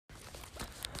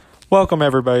Welcome,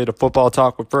 everybody, to Football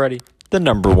Talk with Freddie, the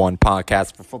number one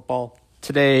podcast for football.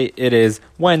 Today, it is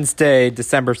Wednesday,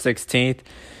 December 16th,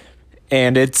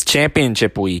 and it's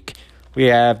championship week. We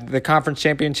have the conference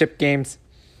championship games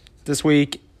this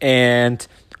week, and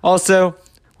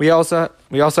we also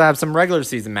have some regular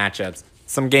season matchups.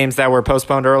 Some games that were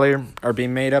postponed earlier are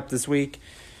being made up this week.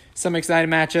 Some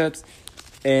exciting matchups,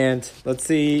 and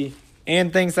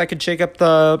and things that could shake up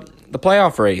the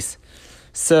playoff race.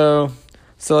 So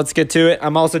let's get to it.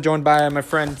 I'm also joined by my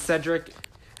friend Cedric.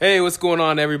 Hey, what's going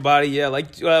on, everybody? Yeah,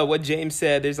 like what James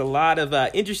said, there's a lot of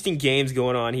interesting games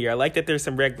going on here. I like that there's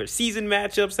some regular season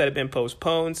matchups that have been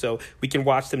postponed, so we can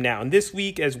watch them now. And this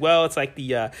week as well, it's like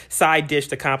the side dish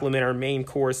to complement our main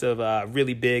course of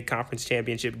really big conference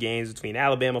championship games between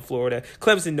Alabama, Florida,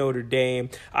 Clemson, Notre Dame,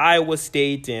 Iowa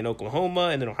State, and Oklahoma,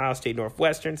 and then Ohio State,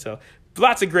 Northwestern. So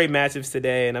lots of great matchups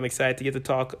today, and I'm excited to get to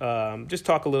talk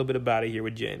a little bit about it here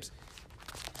with James.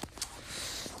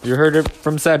 You heard it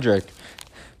from Cedric.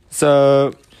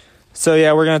 So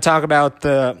yeah, we're going to talk about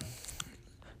the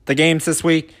games this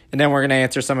week, and then we're going to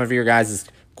answer some of your guys'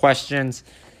 questions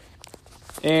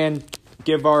and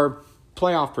give our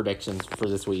playoff predictions for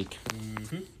this week.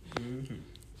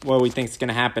 What we think is going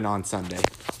to happen on Sunday.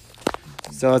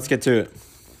 So let's get to it.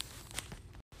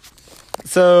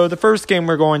 So the first game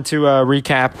we're going to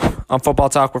recap on Football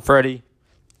Talk with Freddie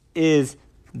is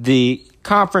the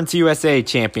Conference USA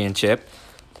Championship.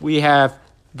 We have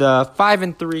the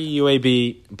 5-3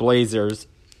 UAB Blazers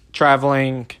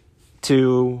traveling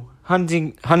to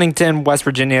Huntington, West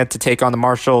Virginia to take on the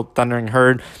Marshall Thundering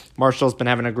Herd. Marshall's been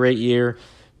having a great year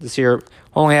this year.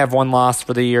 Only have one loss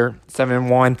for the year,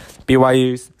 7-1.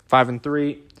 BYU's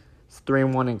 5-3,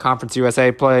 3-1 in Conference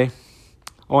USA play.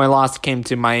 Only loss came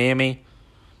to Miami,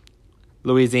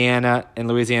 Louisiana, and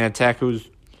Louisiana Tech, who's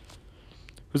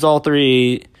all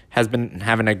three has been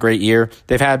having a great year.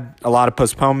 They've had a lot of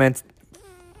postponements.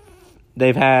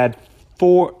 They've had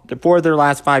four of their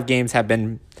last 5 games have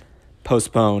been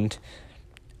postponed,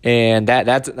 and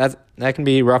that can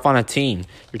be rough on a team.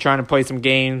 You're trying to play some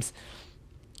games,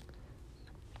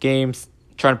 trying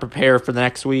to prepare for the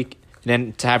next week, and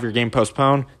then to have your game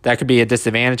postponed, that could be a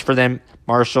disadvantage for them.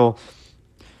 Marshall,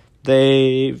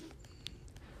 they've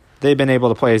been able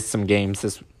to play some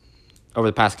games over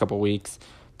the past couple weeks.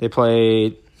 They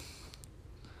played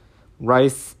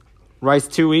Rice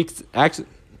 2 weeks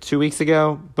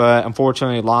ago, but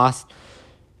unfortunately lost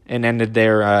and ended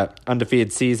their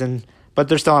undefeated season. But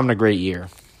they're still having a great year.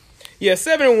 Yeah,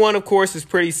 7-1, of course, is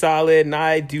pretty solid, and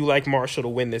I do like Marshall to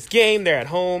win this game. They're at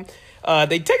home.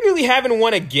 They technically haven't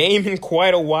won a game in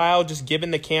quite a while, just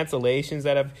given the cancellations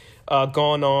that have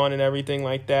gone on and everything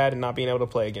like that, and not being able to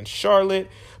play against Charlotte.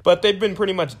 But they've been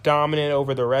pretty much dominant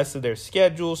over the rest of their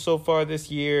schedule so far this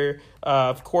year.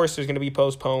 Of course, there's going to be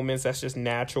postponements. That's just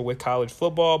natural with college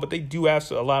football, but they do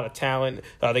have a lot of talent.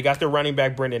 They got their running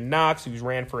back, Brendan Knox, who's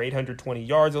ran for 820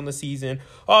 yards on the season.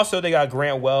 Also, they got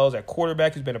Grant Wells at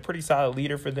quarterback, who's been a pretty solid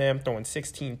leader for them, throwing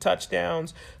 16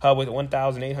 touchdowns with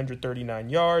 1,839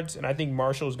 yards. And I think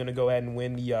Marshall is going to go ahead and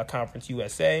win the Conference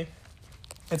USA.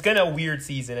 It's kind of a weird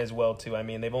season as well, too. I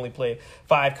mean, they've only played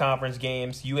 5 conference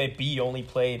games. UAB only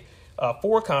played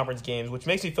 4 conference games, which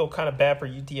makes me feel kind of bad for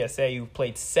UTSA, who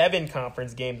played 7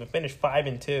 conference games and finished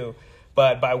 5-2.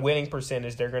 But by winning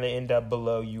percentage, they're going to end up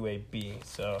below UAB.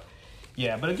 So,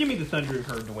 yeah, but give me the Thundering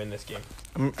Herd to win this game.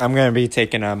 I'm going to be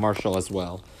taking Marshall as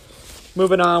well.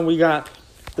 Moving on, we got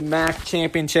the MAC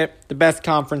Championship, the best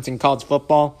conference in college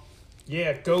football.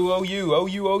 Yeah, go OU.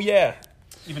 OU, oh yeah.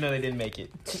 Even though they didn't make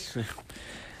it.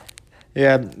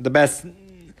 Yeah, the best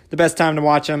time to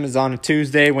watch them is on a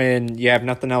Tuesday when you have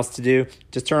nothing else to do.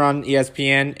 Just turn on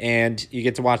ESPN and you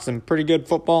get to watch some pretty good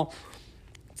football.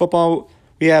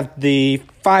 We have the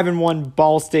 5-1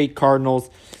 Ball State Cardinals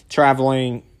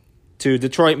traveling to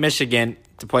Detroit, Michigan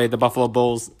to play the Buffalo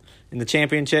Bulls in the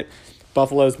championship.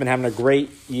 Buffalo's been having a great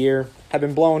year, have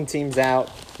been blowing teams out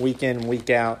week in, week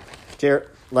out.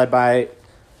 Led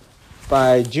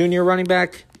by junior running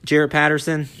back Jarrett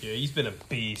Patterson. Yeah, he's been a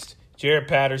beast. Jarrett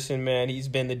Patterson, man, he's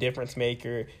been the difference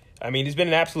maker. I mean, he's been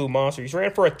an absolute monster. He's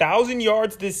ran for 1,000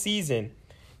 yards this season,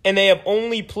 and they have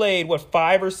only played,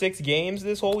 5 or 6 games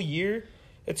this whole year?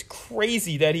 It's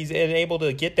crazy that he's been able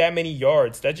to get that many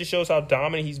yards. That just shows how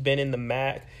dominant he's been in the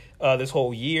MAC this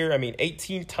whole year. I mean,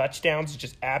 18 touchdowns is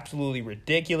just absolutely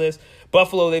ridiculous.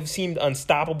 Buffalo, they've seemed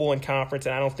unstoppable in conference,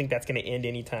 and I don't think that's going to end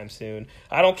anytime soon.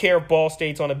 I don't care if Ball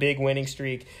State's on a big winning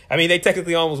streak. I mean, they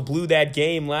technically almost blew that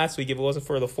game last week if it wasn't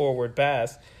for the forward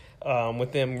pass.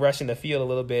 with them rushing the field a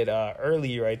little bit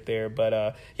early right there.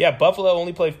 But, yeah, Buffalo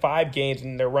only played 5 games,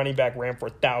 and their running back ran for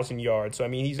 1,000 yards. So, I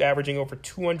mean, he's averaging over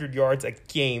 200 yards a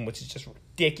game, which is just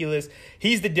ridiculous.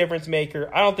 He's the difference maker.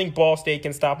 I don't think Ball State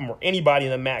can stop him or anybody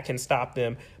in the MAC can stop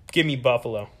them. Give me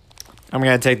Buffalo. I'm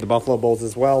going to take the Buffalo Bulls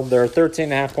as well. They're a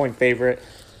 13.5-point favorite.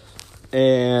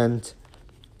 And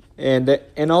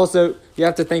also, you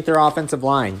have to think their offensive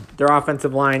line. Their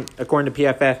offensive line, according to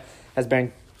PFF, has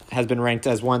been ranked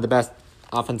as one of the best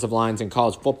offensive lines in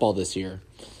college football this year.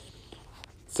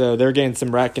 So they're getting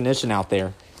some recognition out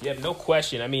there. Yeah, no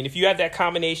question. I mean, if you have that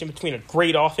combination between a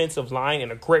great offensive line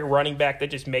and a great running back,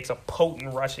 that just makes a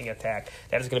potent rushing attack.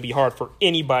 That is going to be hard for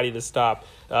anybody to stop.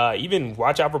 Even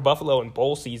watch out for Buffalo in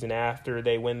bowl season after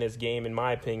they win this game, in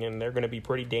my opinion. They're going to be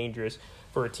pretty dangerous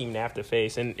for a team to have to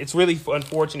face. And it's really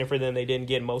unfortunate for them they didn't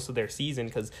get most of their season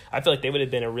because I feel like they would have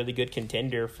been a really good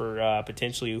contender for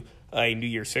potentially a New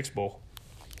Year's Six Bowl.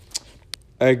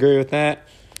 I agree with that.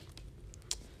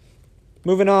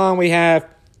 Moving on, we have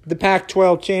the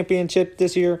Pac-12 championship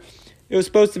this year. It was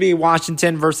supposed to be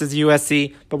Washington versus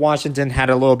USC, but Washington had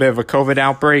a little bit of a COVID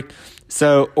outbreak.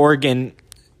 So Oregon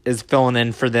is filling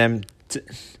in for them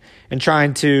and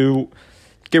trying to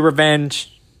get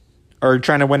revenge or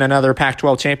trying to win another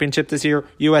Pac-12 championship this year.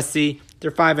 USC, they're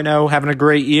 5-0, having a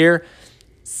great year.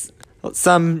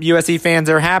 Some USC fans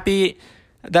are happy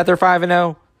that they're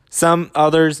 5-0. Some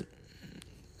others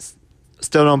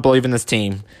still don't believe in this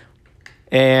team.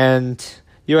 And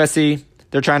USC,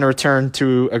 they're trying to return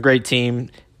to a great team.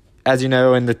 As you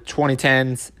know, in the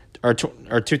 2010s or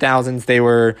 2000s, they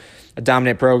were a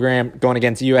dominant program going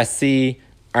against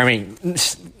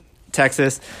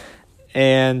Texas.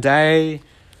 And I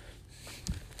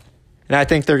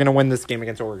think they're going to win this game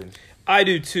against Oregon. I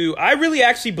do too. I really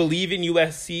actually believe in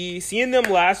USC. Seeing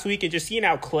them last week and just seeing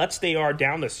how clutch they are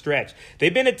down the stretch.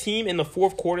 They've been a team in the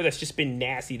fourth quarter that's just been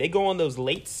nasty. They go on those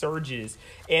late surges,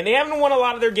 and they haven't won a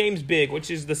lot of their games big,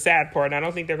 which is the sad part. And I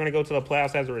don't think they're going to go to the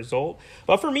playoffs as a result.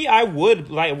 But for me, I would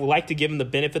like to give them the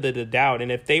benefit of the doubt.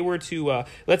 And if they were to,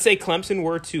 let's say Clemson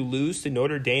were to lose to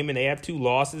Notre Dame and they have 2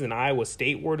 losses and Iowa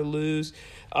State were to lose,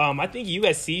 I think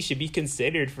USC should be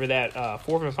considered for that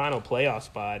fourth and final playoff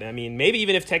spot. I mean, maybe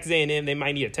even if Texas A&M, they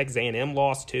might need a Texas A&M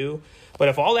loss too. But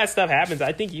if all that stuff happens,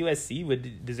 I think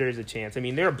USC deserves a chance. I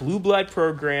mean, they're a blue blood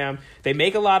program. They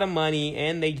make a lot of money,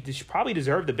 and they probably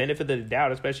deserve the benefit of the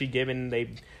doubt, especially given they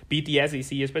beat the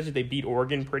SEC, especially if they beat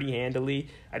Oregon pretty handily.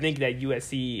 I think that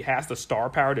USC has the star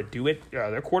power to do it.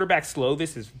 Their quarterback,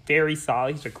 Slovis, is very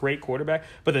solid. He's a great quarterback.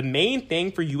 But the main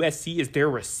thing for USC is their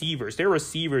receivers. Their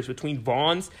receivers between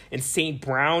Vaughns and St.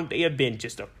 Brown, they have been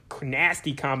just a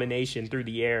nasty combination through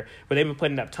the air, where they've been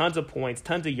putting up tons of points,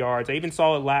 tons of yards. I even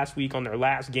saw it last week on their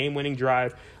last game-winning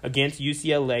drive against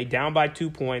UCLA, down by 2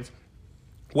 points.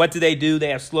 What do? They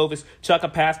have Slovis chuck a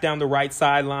pass down the right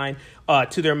sideline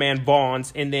to their man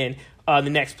Vaughns, and then the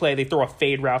next play they throw a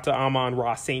fade route to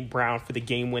Amon-Ra St. Brown for the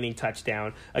game-winning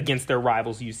touchdown against their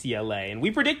rivals UCLA. And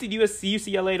we predicted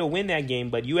UCLA to win that game,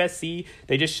 but USC,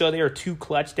 they just show they are too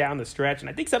clutch down the stretch. And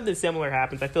I think something similar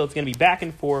happens. I feel it's going to be back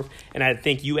and forth, and I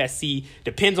think USC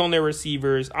depends on their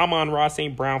receivers. Amon-Ra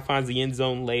St. Brown finds the end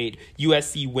zone late.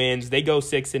 USC wins. They go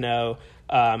 6-0.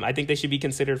 I think they should be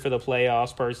considered for the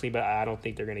playoffs personally, but I don't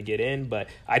think they're going to get in. But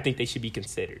I think they should be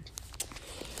considered.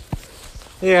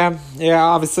 Yeah.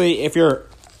 Obviously, if you're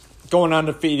going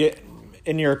undefeated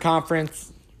in your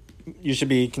conference, you should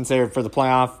be considered for the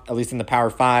playoff, at least in the Power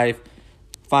 5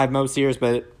 most years.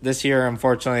 But this year,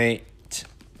 unfortunately,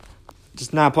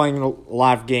 just not playing a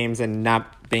lot of games and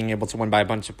not being able to win by a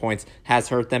bunch of points has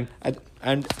hurt them.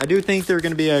 I do think they're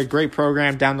going to be a great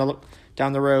program down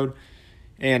the road.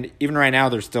 And even right now,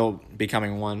 they're still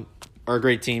becoming one or a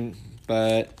great team,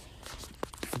 but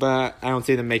I don't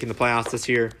see them making the playoffs this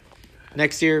year.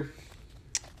 Next year,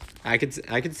 I could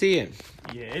see it.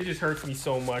 Yeah, it just hurts me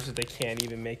so much that they can't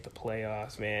even make the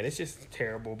playoffs, man. It's just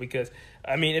terrible because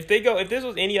I mean, if this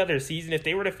was any other season, if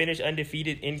they were to finish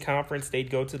undefeated in conference, they'd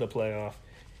go to the playoff.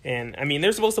 And I mean,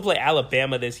 they're supposed to play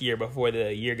Alabama this year before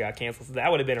the year got canceled, so that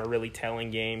would have been a really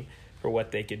telling game for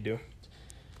what they could do.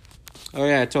 Oh,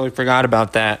 yeah, I totally forgot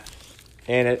about that.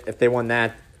 And if they won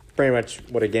that, pretty much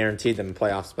would have guaranteed them a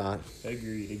playoff spot.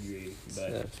 Agreed.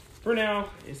 But for now,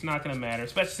 it's not going to matter,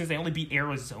 especially since they only beat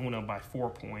Arizona by 4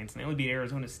 points. And they only beat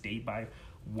Arizona State by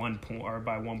 1 point or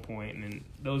by 1 point. And in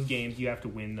those games, you have to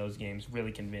win those games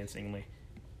really convincingly.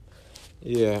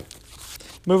 Yeah.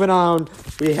 Moving on,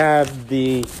 we have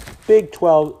the Big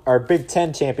 12 or Big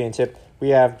 10 championship. We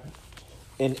have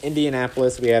in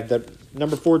Indianapolis, we have the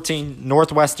number 14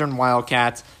 Northwestern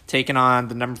Wildcats taking on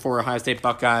the number 4 Ohio State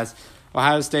Buckeyes.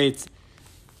 Ohio State's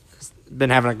been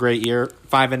having a great year.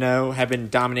 5-0, have been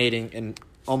dominating in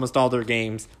almost all their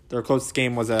games. Their closest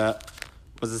game was a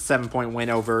 7-point win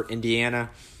over Indiana.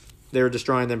 They were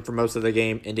destroying them for most of the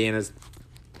game. Indiana's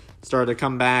started to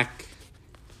come back,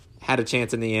 had a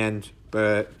chance in the end,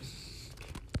 but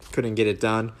couldn't get it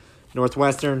done.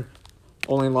 Northwestern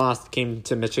only lost, came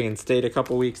to Michigan State a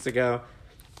couple weeks ago,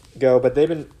 but they've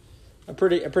been a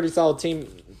pretty solid team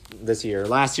this year.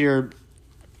 Last year,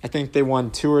 I think they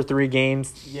won 2 or 3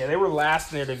 games. Yeah, they were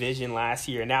last in their division last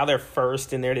year. Now they're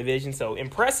first in their division. So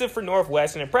impressive for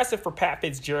Northwestern, impressive for Pat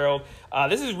Fitzgerald.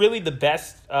 This is really the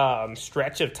best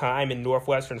stretch of time in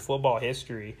Northwestern football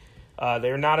history.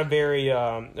 They're not a very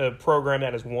a program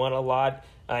that has won a lot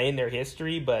in their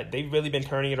history, but they've really been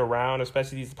turning it around,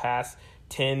 especially these past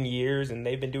 10 years, and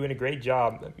they've been doing a great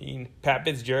job. I mean, Pat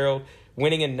Fitzgerald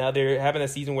having a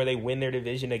season where they win their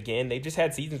division again. They've just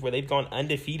had seasons where they've gone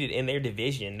undefeated in their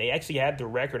division. They actually had the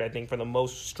record, I think, for the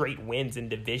most straight wins in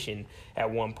division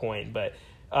at one point. But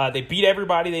they beat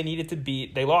everybody they needed to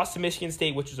beat. They lost to Michigan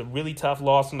State, which was a really tough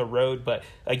loss on the road. But,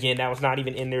 again, that was not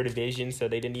even in their division, so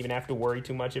they didn't even have to worry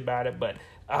too much about it. But,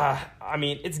 I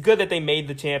mean, it's good that they made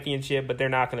the championship, but they're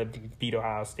not going to beat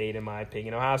Ohio State, in my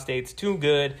opinion. Ohio State's too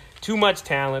good, too much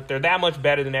talent. They're that much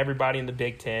better than everybody in the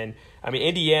Big Ten. I mean,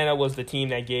 Indiana was the team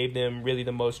that gave them really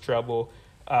the most trouble,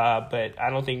 but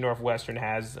I don't think Northwestern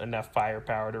has enough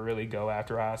firepower to really go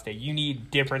after Ohio State. You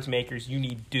need difference makers. You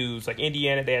need dudes. Like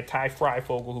Indiana, they had Ty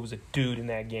Freifogel, who was a dude in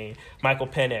that game. Michael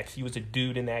Penix, he was a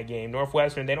dude in that game.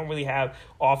 Northwestern, they don't really have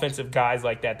offensive guys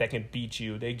like that can beat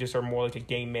you. They just are more like a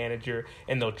game manager,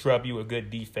 and they'll drub you a good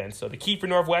defense. So the key for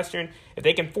Northwestern, if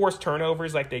they can force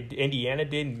turnovers like Indiana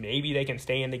did, maybe they can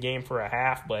stay in the game for a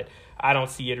half, but I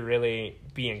don't see it really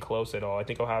being close at all. I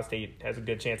think Ohio State has a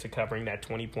good chance of covering that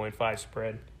 20.5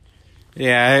 spread.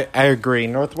 Yeah, I agree.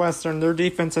 Northwestern, their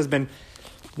defense has been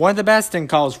one of the best in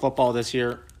college football this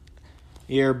year,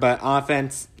 but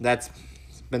offense, that's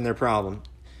been their problem.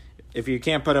 If you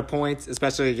can't put up points,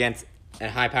 especially against a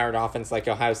high-powered offense like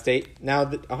Ohio State,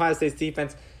 now Ohio State's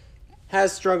defense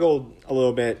has struggled a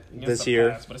little bit this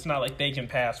year. But it's not like they can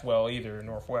pass well either,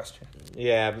 Northwestern.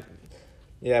 Yeah,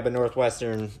 but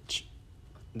Northwestern,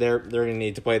 they're going to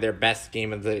need to play their best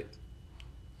game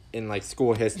in like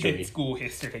school history. School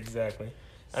history, exactly.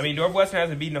 I mean, Northwestern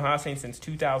hasn't beaten Ohio State since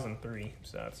 2003,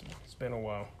 so it's been a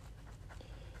while.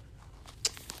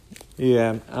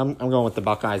 Yeah, I'm going with the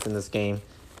Buckeyes in this game.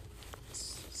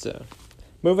 So,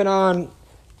 moving on,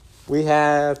 we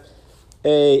have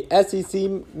a SEC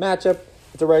matchup.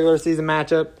 It's a regular season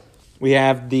matchup. We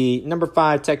have the number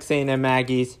 5 Texas A&M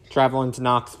Aggies traveling to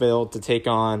Knoxville to take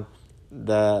on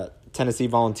the Tennessee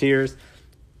Volunteers.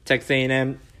 Texas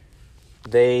A&M,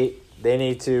 they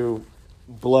need to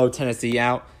blow Tennessee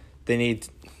out. They need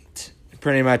to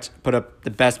pretty much put up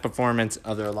the best performance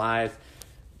of their lives,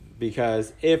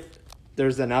 because if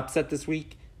there's an upset this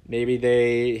week, maybe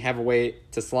they have a way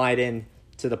to slide in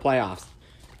to the playoffs.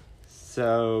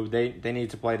 So they need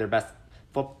to play their best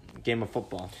game of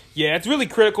football. Yeah, it's really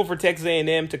critical for Texas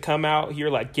A&M to come out here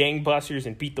like gangbusters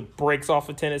and beat the brakes off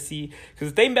of Tennessee, because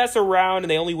if they mess around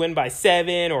and they only win by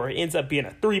 7, or it ends up being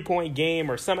a 3-point game,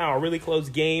 or somehow a really close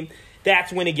game,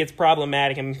 that's when it gets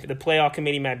problematic, and the playoff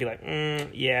committee might be like,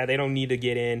 yeah, they don't need to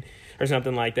get in, or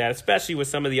something like that, especially with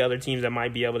some of the other teams that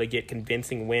might be able to get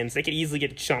convincing wins. They could easily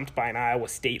get chumped by an Iowa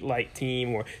State-like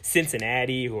team, or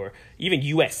Cincinnati, or even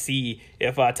USC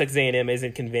if Texas A&M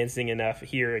isn't convincing enough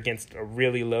here against a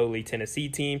really lowly Tennessee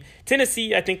team.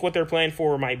 Tennessee, I think what they're playing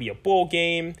for might be a bowl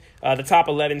game. The top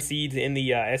 11 seeds in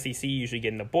the SEC usually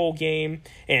get in the bowl game,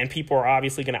 and people are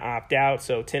obviously going to opt out,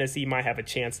 so Tennessee might have a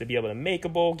chance to be able to make a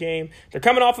bowl game. They're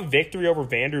coming off a victory over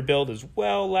Vanderbilt as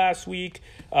well last week,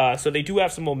 so they do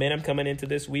have some momentum coming into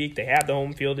this week. They have the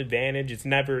home field advantage. It's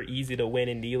never easy to win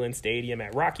in Neyland Stadium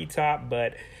at Rocky Top,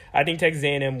 but I think Texas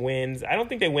A&M wins. I don't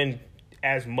think they win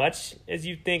as much as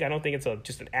you think. I don't think it's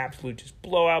just an absolute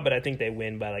blowout, but I think they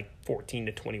win by like 14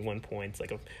 to 21 points,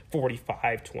 like a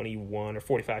 45-21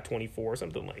 or 45-24,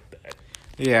 something like that.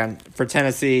 Yeah, for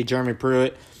Tennessee, Jeremy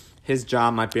Pruitt, his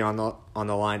job might be on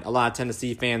the line. A lot of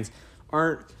Tennessee fans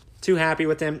aren't too happy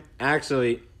with him.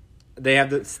 Actually, they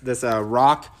have this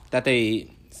rock that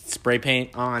they spray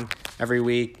paint on every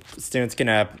week. Students can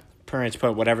pretty much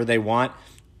put whatever they want.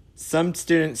 Some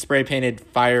students spray painted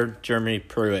fired Jeremy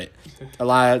Pruitt. A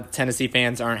lot of Tennessee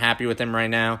fans aren't happy with him right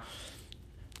now.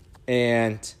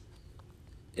 And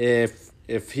if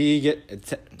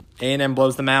A&M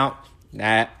blows them out,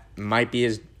 that might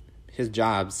be his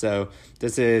job. So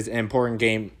this is an important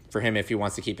game for him if he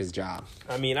wants to keep his job.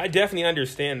 I mean, I definitely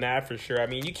understand that for sure. I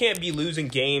mean, you can't be losing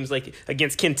games like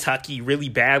against Kentucky really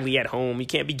badly at home. You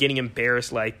can't be getting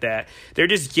embarrassed like that. They're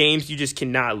just games you just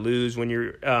cannot lose when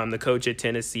you're the coach at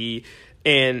Tennessee.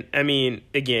 And, I mean,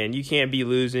 again, you can't be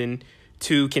losing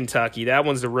to Kentucky. That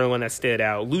one's the real one that stood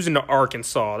out. Losing to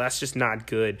Arkansas, that's just not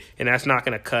good, and that's not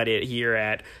going to cut it here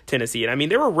at Tennessee. And I mean,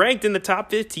 they were ranked in the top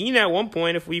 15 at one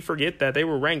point, if we forget that. They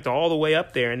were ranked all the way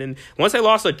up there. And then once they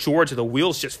lost to Georgia, the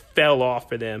wheels just fell off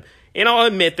for them. And I'll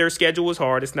admit their schedule was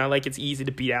hard. It's not like it's easy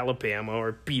to beat Alabama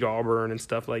or beat Auburn and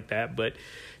stuff like that. But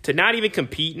to not even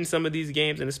compete in some of these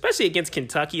games, and especially against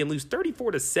Kentucky, and lose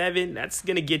 34-7, that's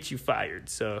going to get you fired.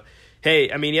 So,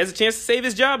 hey, I mean, he has a chance to save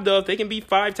his job, though. If they can beat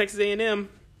 5 Texas A&M,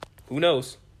 who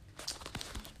knows?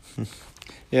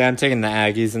 Yeah, I'm taking the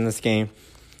Aggies in this game.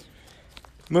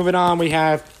 Moving on, we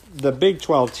have the Big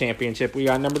 12 championship. We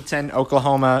got number 10,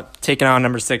 Oklahoma, taking on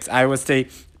number 6, Iowa State.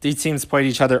 These teams played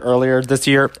each other earlier this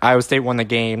year. Iowa State won the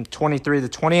game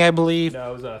 23-20, I believe.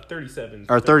 No, it was 37.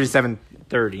 Or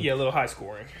 37-30. Yeah, a little high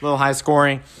scoring. A little high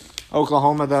scoring.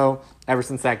 Oklahoma, though, ever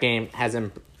since that game, has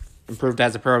improved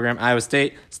as a program. Iowa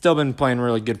State still been playing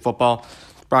really good football.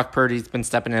 Brock Purdy's been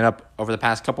stepping it up over the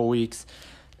past couple weeks.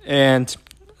 And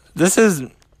this is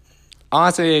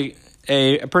honestly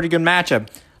a pretty good matchup.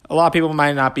 A lot of people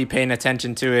might not be paying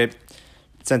attention to it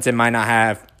since it might not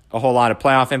have a whole lot of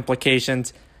playoff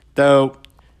implications. Though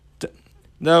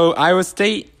Iowa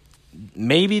State,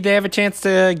 maybe they have a chance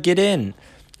to get in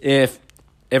if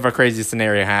a crazy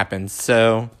scenario happens.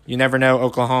 So you never know.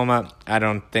 Oklahoma, I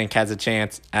don't think has a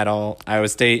chance at all. Iowa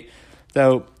State,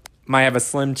 though, might have a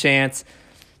slim chance,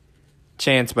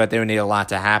 but they would need a lot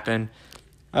to happen.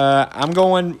 I'm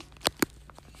going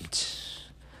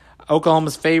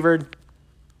Oklahoma's favored,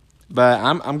 but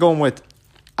I'm going with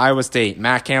Iowa State.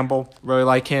 Matt Campbell, really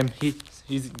like him.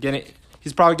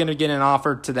 He's probably going to get an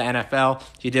offer to the NFL.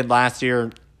 He did last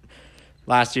year,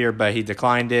 but he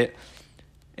declined it.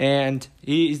 And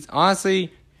he's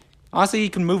honestly he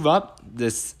can move up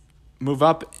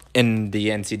in the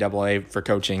NCAA for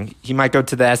coaching. He might go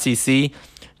to the SEC,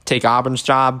 take Auburn's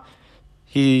job.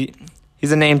 He's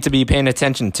a name to be paying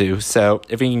attention to. So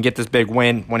if he can get this big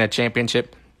win a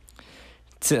championship,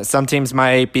 some teams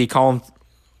might be calling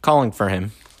for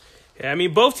him. Yeah, I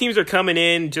mean, both teams are coming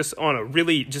in just on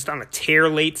a tear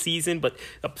late season. But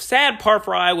the sad part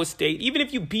for Iowa State, even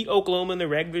if you beat Oklahoma in the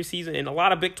regular season, and a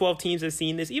lot of Big 12 teams have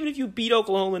seen this, even if you beat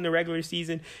Oklahoma in the regular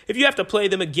season, if you have to play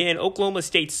them again, Oklahoma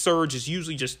State's surge is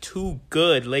usually just too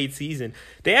good late season.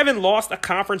 They haven't lost a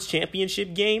conference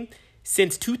championship game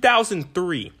since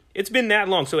 2003. It's been that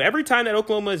long. So every time that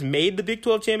Oklahoma has made the Big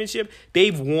 12 championship,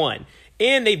 they've won.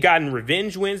 And they've gotten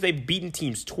revenge wins. They've beaten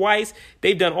teams twice.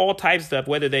 They've done all types of stuff,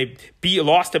 whether they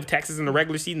lost to Texas in the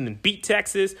regular season and beat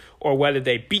Texas, or whether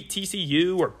they beat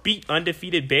TCU or beat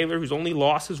undefeated Baylor, whose only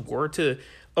losses were to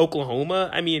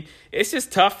Oklahoma. I mean, it's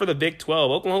just tough for the Big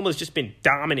 12. Oklahoma's just been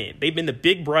dominant. They've been the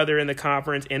big brother in the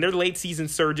conference, and their late season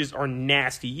surges are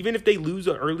nasty. Even if they lose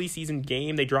an early season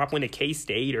game, they drop one to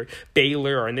K-State or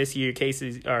Baylor, or in this year's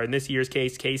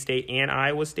case, K-State and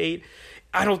Iowa State.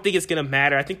 I don't think it's going to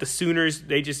matter. I think the Sooners,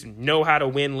 they just know how to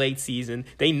win late season.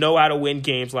 They know how to win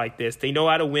games like this. They know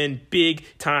how to win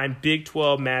big-time Big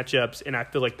 12 matchups, and I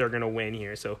feel like they're going to win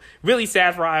here. So really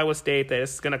sad for Iowa State that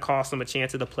it's going to cost them a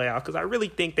chance at the playoff, because I really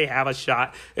think they have a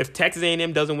shot. If Texas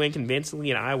A&M doesn't win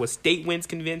convincingly and Iowa State wins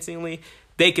convincingly,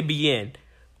 they could be in.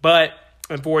 But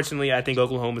unfortunately, I think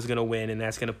Oklahoma is going to win, and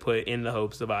that's going to put in the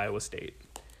hopes of Iowa State.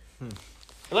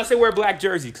 Unless they wear black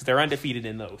jerseys, because they're undefeated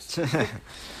in those.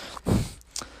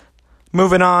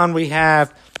 Moving on, we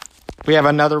have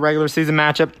another regular season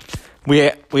matchup.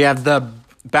 We have the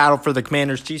battle for the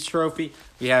Commander Chiefs Trophy.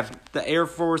 We have the Air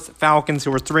Force Falcons,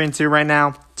 who are 3-2 right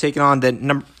now, taking on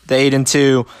the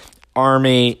 8-2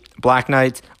 Army Black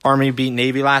Knights. Army beat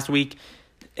Navy last week,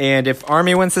 and if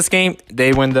Army wins this game,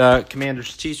 they win the Commander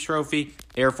Chiefs Trophy.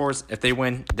 Air Force, if they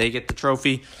win, they get the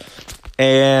trophy,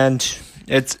 and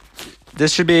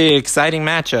this should be an exciting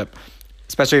matchup,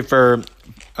 especially for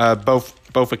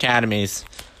both academies,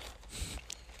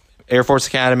 Air Force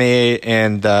Academy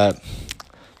and the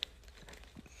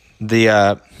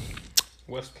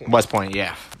West Point,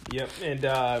 yeah. Yep,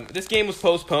 and this game was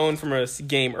postponed from a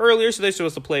game earlier, so they're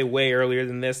supposed to play way earlier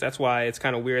than this. That's why it's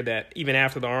kind of weird that even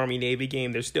after the Army-Navy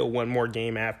game, there's still one more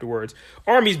game afterwards.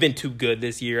 Army's been too good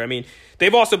this year. I mean,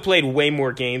 they've also played way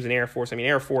more games than Air Force. I mean,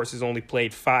 Air Force has only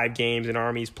played 5 games, and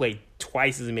Army's played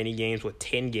twice as many games with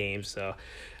 10 games, so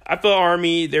I feel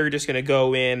Army, they're just going to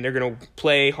go in, they're going to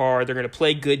play hard, they're going to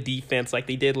play good defense like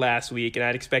they did last week, and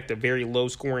I'd expect a very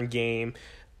low-scoring game.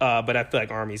 But I feel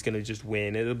like Army's going to just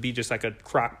win. It'll be just like a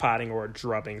crock potting or a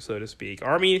drubbing, so to speak.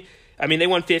 Army, I mean, they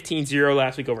won 15-0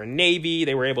 last week over Navy.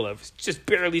 They were able to just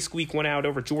barely squeak one out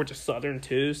over Georgia Southern,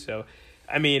 too. So,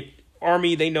 I mean,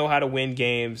 Army, they know how to win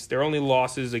games. Their only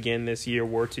losses, again, this year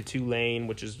were to Tulane,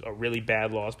 which is a really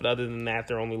bad loss. But other than that,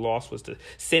 their only loss was to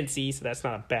Cincy, so that's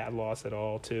not a bad loss at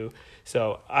all, too.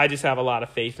 So, I just have a lot of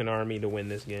faith in Army to win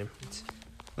this game.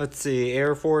 Let's see,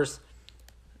 Air Force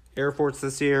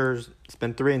this year has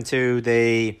been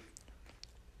 3-2.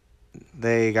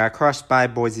 They got crushed by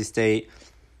Boise State.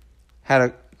 Had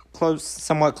a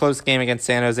somewhat close game against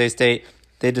San Jose State.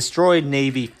 They destroyed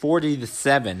Navy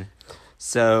 40-7.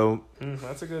 So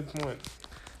that's a good point.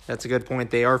 That's a good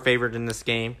point. They are favored in this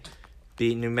game.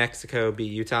 Beat New Mexico.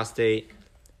 Beat Utah State.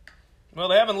 Well,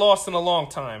 they haven't lost in a long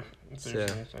time. So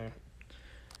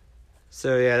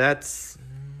yeah, that's.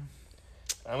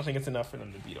 I don't think it's enough for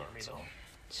them to beat Army though.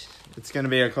 It's going to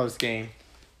be a close game.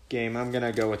 I'm going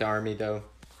to go with Army, though,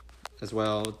 as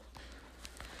well.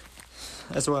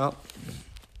 Well,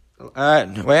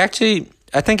 actually,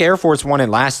 I think Air Force won it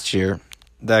last year,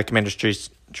 the Commander's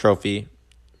Trophy.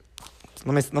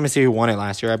 Let me see who won it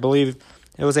last year. I believe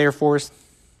it was Air Force.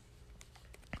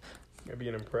 That'd be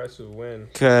an impressive win.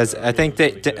 Because I think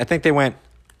they went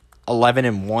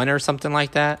 11-1 or something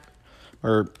like that,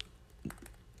 or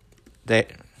they.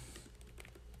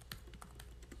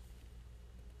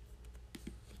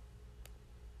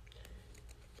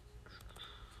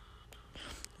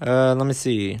 Let me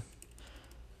see.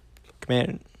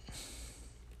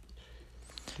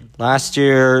 Last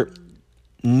year,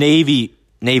 Navy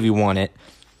won it.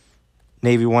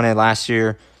 Navy won it last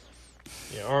year.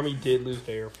 Yeah, Army did lose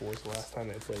to Air Force last time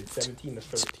they played,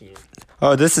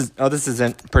 17-13. This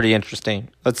is pretty interesting.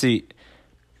 Let's see.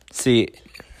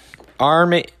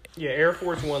 Army. Yeah, Air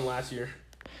Force won last year.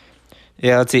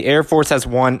 Yeah, let's see. Air Force has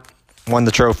won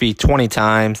the trophy 20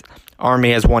 times.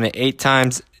 Army has won it 8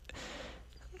 times.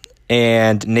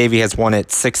 And Navy has won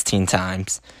it 16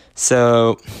 times.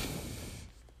 So,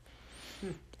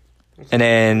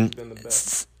 and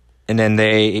then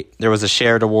there was a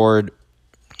shared award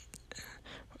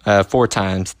 4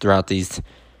 times throughout these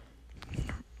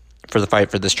for the fight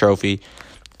for this trophy.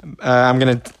 I'm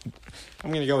gonna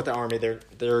go with the Army.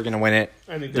 They're gonna win it.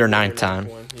 Their 9th time.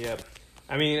 Yep.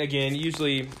 I mean, again,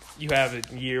 usually you have a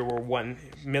year where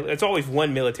it's always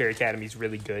one military academy is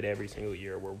really good every single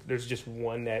year, where there's just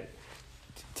one that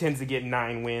tends to get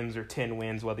 9 wins or 10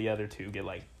 wins, while the other 2 get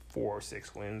like 4 or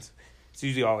 6 wins. It's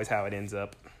usually always how it ends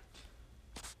up.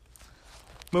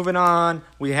 Moving on,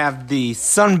 we have the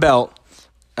Sun Belt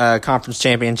Conference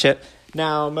Championship.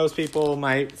 Now, most people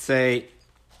might say,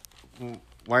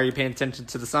 why are you paying attention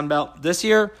to the Sun Belt? This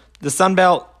year, the Sun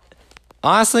Belt,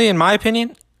 honestly, in my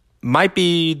opinion, might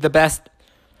be the best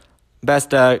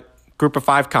Group of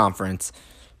 5 conference.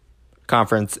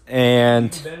 And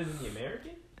better than the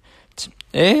American?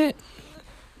 I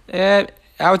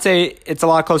would say it's a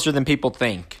lot closer than people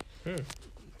think.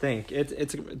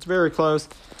 It's very close.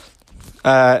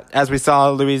 As we saw,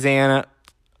 Louisiana,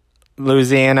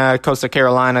 Coastal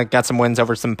Carolina got some wins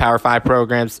over some Power 5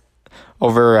 programs,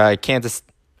 over Kansas,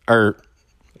 over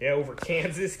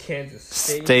Kansas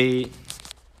State,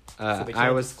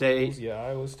 Iowa State.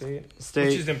 Iowa State, which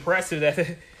is impressive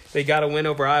that they got a win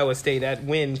over Iowa State. That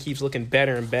win keeps looking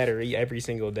better and better every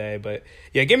single day. But,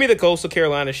 yeah, give me the Coastal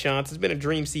Carolina Chants. It's been a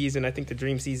dream season. I think the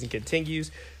dream season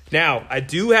continues. Now, I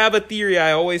do have a theory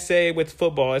I always say with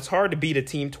football. It's hard to beat a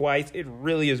team twice. It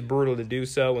really is brutal to do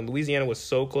so, and Louisiana was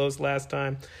so close last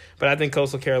time. But I think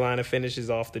Coastal Carolina finishes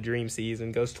off the dream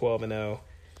season, goes 12-0.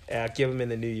 Give them in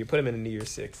the new year. Put them in the New Year's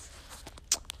 6.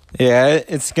 Yeah,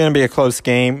 it's going to be a close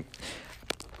game.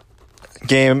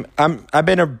 I've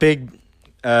been a big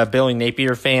Billy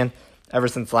Napier fan ever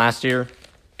since last year,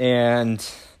 and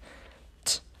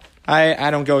I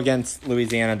don't go against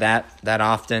Louisiana that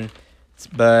often,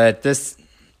 but this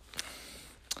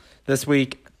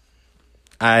week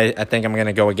I think I'm going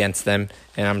to go against them,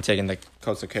 and I'm taking the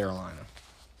Coastal Carolina.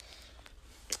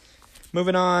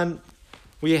 Moving on,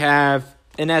 we have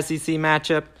an SEC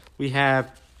matchup. We have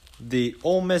the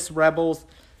Ole Miss Rebels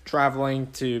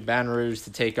traveling to Baton Rouge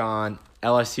to take on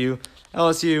LSU.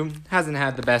 LSU hasn't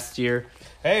had the best year.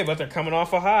 Hey, but they're coming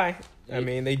off a high. I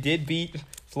mean, they did beat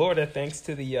Florida thanks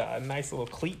to the nice little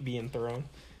cleat being thrown.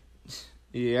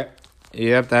 Yep,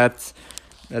 that's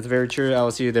very true.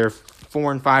 LSU, they're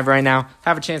 4-5 right now.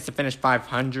 Have a chance to finish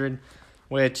 500,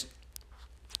 which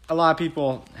a lot of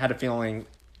people had a feeling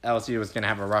LSU was going to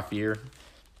have a rough year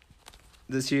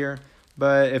this year.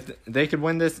 But if they could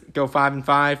win this, go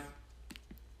 5-5,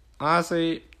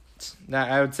 honestly,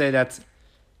 I would say that's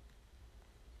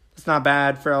It's not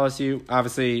bad for LSU.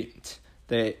 Obviously,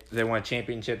 they won a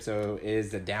championship, so it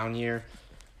is a down year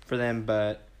for them.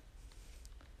 But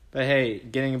hey,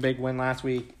 getting a big win last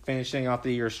week, finishing off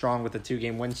the year strong with a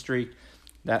 2-game win streak,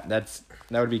 that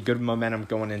would be good momentum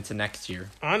going into next year.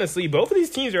 Honestly, both of these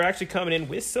teams are actually coming in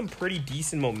with some pretty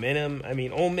decent momentum. I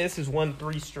mean, Ole Miss has won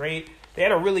 3 straight. They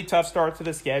had a really tough start to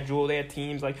the schedule. They had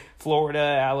teams like Florida,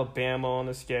 Alabama on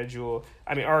the schedule.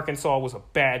 I mean, Arkansas was a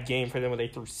bad game for them when they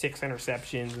threw 6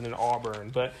 interceptions, and then Auburn.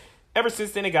 But ever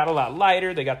since then, it got a lot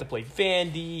lighter. They got to play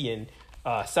Vandy and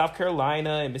South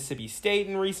Carolina and Mississippi State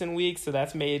in recent weeks, so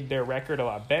that's made their record a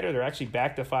lot better. They're actually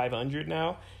back to 500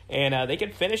 now, and they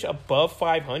can finish above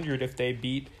 500 if they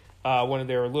beat one of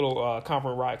their little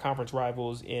conference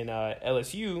rivals in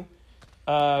LSU.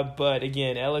 But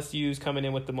again, LSU's coming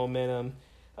in with the momentum.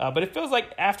 But it feels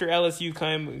like after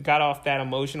LSU got off that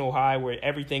emotional high where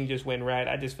everything just went right,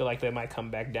 I just feel like they might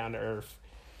come back down to earth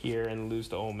here and lose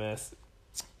to Ole Miss.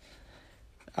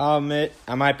 I'll admit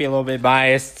I might be a little bit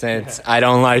biased since I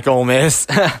don't like Ole Miss.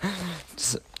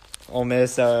 Ole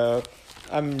Miss.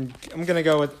 I'm gonna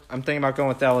go with. I'm thinking about going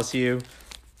with LSU.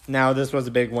 Now this was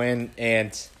a big win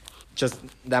and just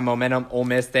that momentum. Ole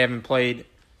Miss, they haven't played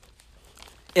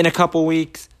in a couple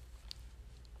weeks.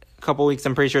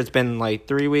 I'm pretty sure it's been like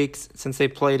 3 weeks since they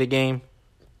played a game.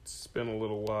 It's been a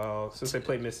little while since they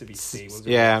played Mississippi State. Was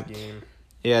yeah, game.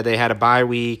 Yeah, they had a bye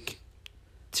week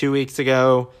 2 weeks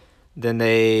ago. Then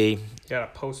they got a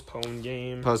postponed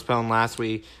game. Postponed last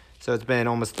week. So it's been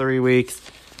almost 3 weeks.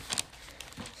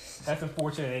 That's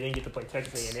unfortunate they didn't get to play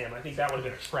Texas A&M. I think that would have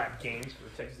been a trap game for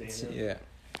Texas A&M.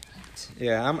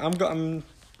 Yeah.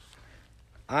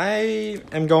 I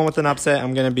am going with an upset.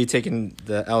 I'm going to be taking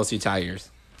the LSU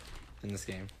Tigers in this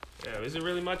game. Yeah, is it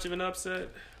really much of an upset,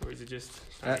 or is it just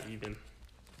even?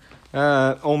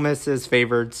 Ole Miss is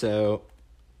favored, so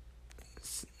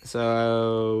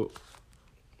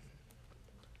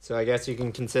I guess you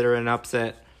can consider it an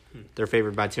upset. They're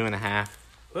favored by 2.5.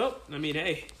 Well, I mean,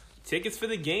 hey, tickets for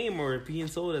the game are being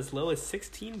sold as low as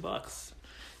 $16.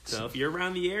 So if you're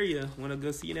around the area, want to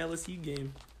go see an LSU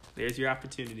game, there's your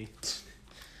opportunity.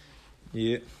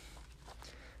 Yeah.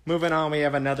 Moving on, we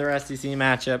have another SEC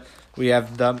matchup. We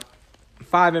have the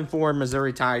 5-4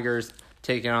 Missouri Tigers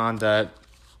taking on the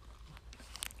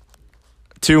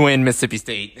 2-win Mississippi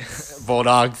State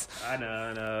Bulldogs. I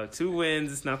know. 2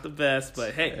 wins, it's not the best,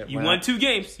 but hey, you won 2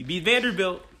 games. You beat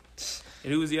Vanderbilt.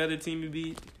 And who was the other team you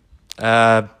beat?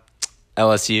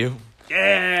 LSU.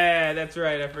 Yeah, that's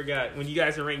right. I forgot. When you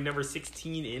guys are ranked number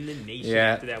 16 in the nation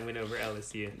after that win over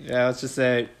LSU. Yeah, let's just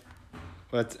say,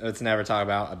 let's never talk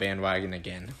about a bandwagon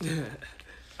again.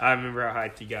 I remember how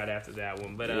hyped you got after that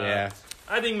one. But I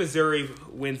think Missouri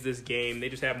wins this game. They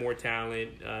just have more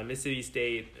talent. Mississippi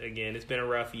State, again, it's been a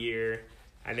rough year.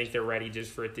 I think they're ready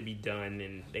just for it to be done,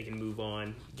 and they can move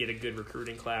on, get a good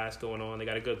recruiting class going on. They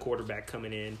got a good quarterback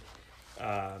coming in.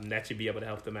 That should be able to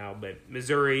help them out. But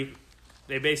Missouri,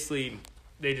 they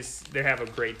have a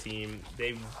great team.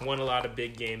 They've won a lot of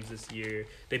big games this year.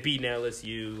 They beat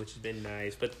LSU, which has been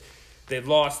nice. But they've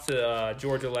lost to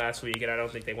Georgia last week, and I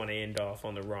don't think they want to end off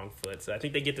on the wrong foot. So I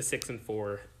think they get to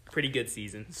 6-4. Pretty good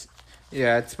season.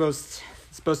 Yeah, it's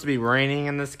supposed to be raining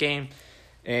in this game,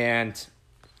 and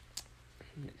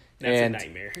that's a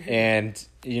nightmare. And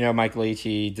Mike Leach,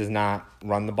 he does not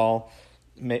run the ball,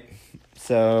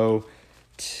 so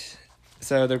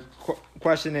the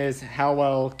question is, how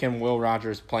well can Will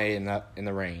Rogers play in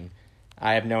the rain?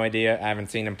 I have no idea. I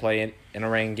haven't seen him play in a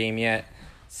rain game yet,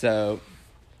 so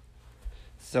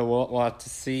we'll have to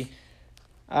see.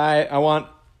 I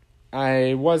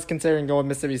was considering going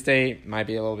with Mississippi State. Might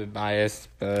be a little bit biased,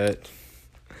 but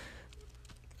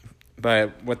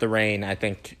with the rain, I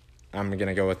think I'm going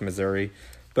to go with Missouri.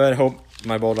 But I hope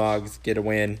my Bulldogs get a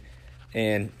win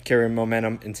and carry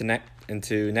momentum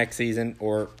into next season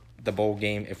or the bowl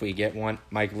game if we get one.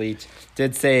 Mike Leach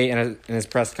did say in his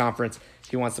press conference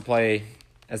he wants to play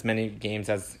as many games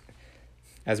as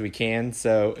we can.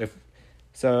 So if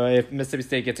Mississippi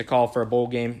State gets a call for a bowl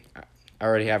game, I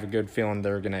already have a good feeling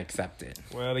they're going to accept it.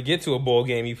 Well, to get to a bowl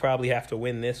game, you probably have to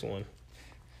win this one.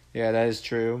 Yeah, that is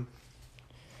true.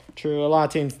 True. A lot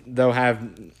of teams, though, have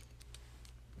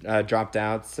dropped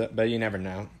out, but you never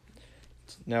know.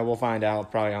 No, we'll find out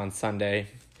probably on Sunday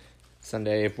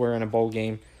if we're in a bowl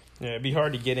game. Yeah, it'd be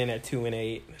hard to get in at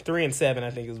 2-8. 3-7, I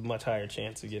think, is a much higher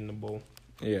chance of getting a bowl.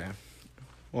 Yeah,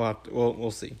 we'll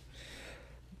see.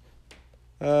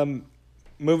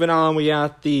 Moving on, we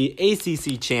got the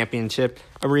ACC Championship,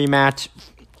 a rematch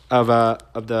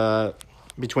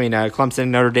between Clemson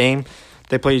and Notre Dame.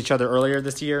 They played each other earlier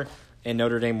this year, and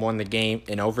Notre Dame won the game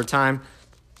in overtime.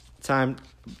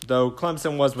 though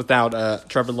Clemson was without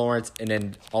Trevor Lawrence and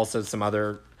then also some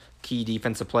other key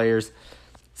defensive players.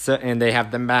 So, and they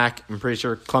have them back. I'm pretty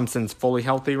sure Clemson's fully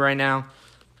healthy right now.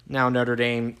 Now Notre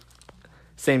Dame,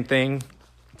 same thing.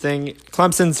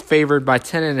 Clemson's favored by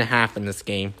 10.5 in this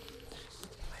game.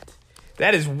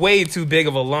 That is way too big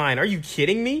of a line. Are you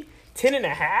kidding me?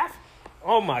 10.5?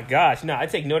 Oh my gosh. No, I'd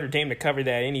take Notre Dame to cover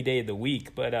that any day of the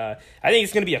week. But I think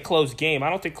it's going to be a close game. I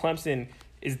don't think Clemson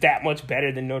is that much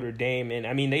better than Notre Dame. And,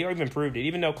 I mean, they even proved it.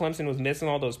 Even though Clemson was missing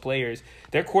all those players,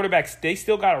 their quarterbacks, they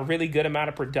still got a really good amount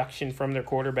of production from their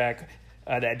quarterback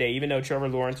that day, even though Trevor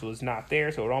Lawrence was not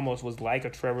there. So it almost was like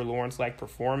a Trevor Lawrence-like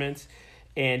performance.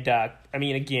 And, I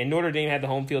mean, again, Notre Dame had the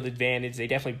home field advantage. They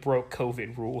definitely broke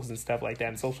COVID rules and stuff like that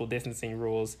and social distancing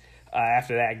rules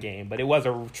after that game. But it was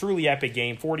a truly epic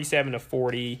game,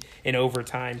 47-40 in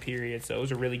overtime period. So it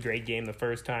was a really great game the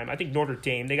first time. I think Notre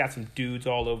Dame, they got some dudes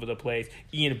all over the place.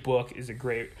 Ian Book is a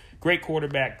great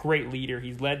quarterback, great leader.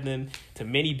 He's led them to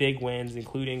many big wins,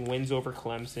 including wins over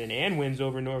Clemson and wins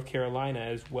over North Carolina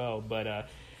as well. But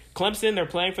Clemson, they're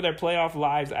playing for their playoff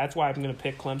lives. That's why I'm going to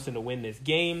pick Clemson to win this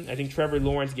game. I think Trevor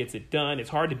Lawrence gets it done. It's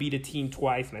hard to beat a team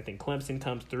twice, and I think Clemson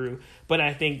comes through. But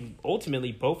I think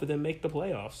ultimately both of them make the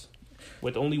playoffs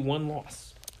with only one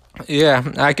loss. Yeah,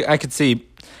 I could see.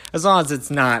 As long as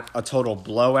it's not a total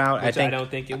blowout. Which I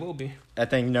don't think it will be. I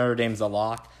think Notre Dame's a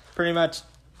lock. Pretty much,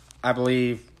 I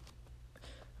believe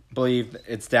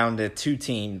it's down to two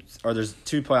teams, or there's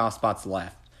 2 playoff spots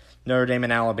left. Notre Dame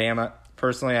and Alabama.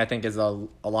 Personally, I think is a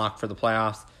lock for the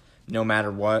playoffs, no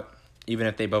matter what, even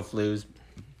if they both lose.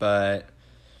 But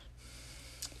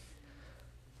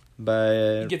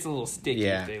it gets a little sticky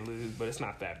if they lose, but it's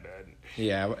not that bad.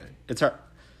 Yeah, it's hard.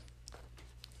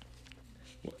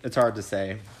 It's hard to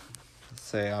say.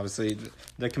 Obviously,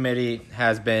 the committee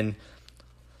has been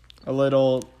a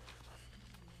little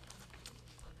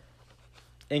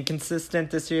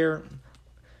inconsistent this year.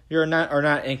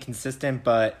 Not inconsistent,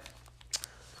 but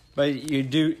you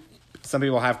do. Some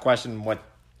people have questioned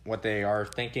what they are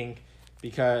thinking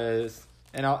because,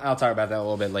 and I'll talk about that a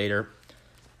little bit later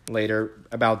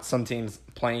about some teams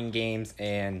playing games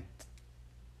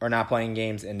or not playing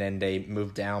games, and then they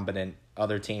move down, but then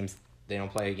other teams they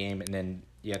don't play a game, and then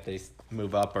yet they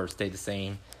move up or stay the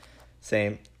same.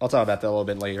 I'll talk about that a little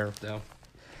bit later though.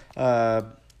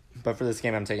 But for this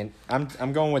game,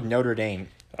 I'm going with Notre Dame.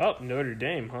 Oh, Notre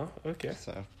Dame, huh? Okay.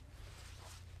 So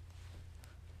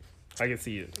I can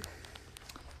see it.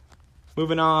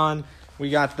 Moving on, we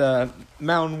got the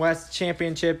Mountain West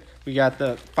Championship. We got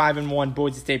the 5-1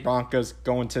 Boise State Broncos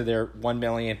going to their 1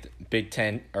 millionth Big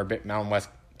Ten or Mountain West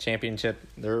Championship.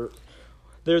 They're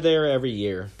there every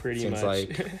year. Pretty seems much.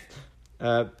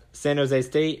 Like San Jose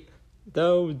State,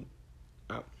 though,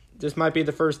 this might be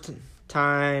the first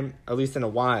time, at least in a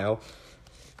while,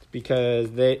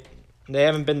 because they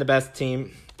haven't been the best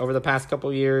team over the past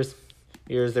couple years.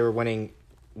 They were winning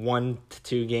 1 to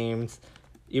 2 games.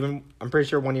 Even I'm pretty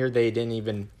sure one year they didn't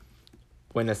even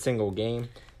win a single game.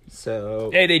 So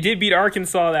hey, they did beat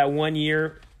Arkansas that one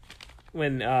year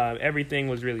when everything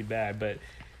was really bad. But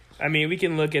I mean, we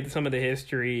can look at some of the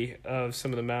history of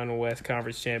some of the Mountain West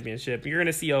Conference Championship. You're going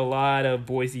to see a lot of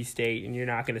Boise State, and you're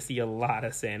not going to see a lot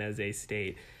of San Jose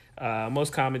State.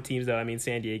 Most common teams, though, I mean,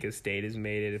 San Diego State has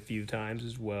made it a few times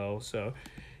as well. So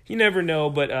you never know,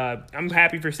 but I'm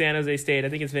happy for San Jose State. I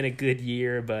think it's been a good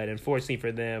year, but unfortunately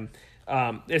for them,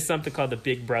 there's something called the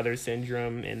Big Brother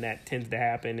syndrome, and that tends to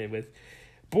happen. And with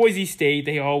Boise State,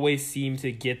 they always seem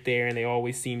to get there, and they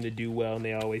always seem to do well, and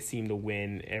they always seem to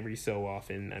win every so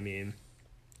often. I mean,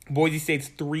 Boise State's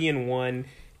 3-1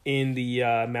 in the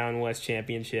Mountain West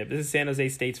Championship. This is San Jose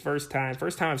State's first time.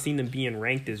 First time I've seen them being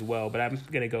ranked as well, but I'm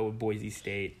going to go with Boise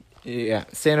State. Yeah,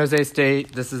 San Jose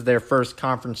State, this is their first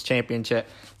conference championship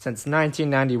since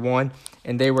 1991,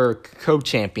 and they were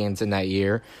co-champions in that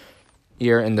year.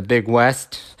 In the Big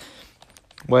West,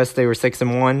 they were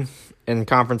 6-1. In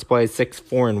conference play,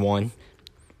 6-4-1.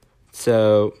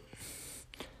 So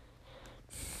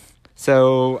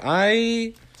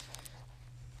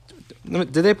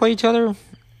did they play each other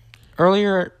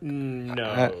earlier? No,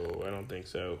 I don't think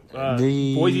so.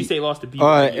 Boise State lost to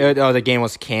BYU. The game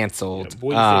was canceled. Yeah,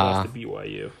 Boise State lost to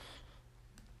BYU.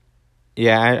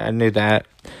 Yeah, I knew that.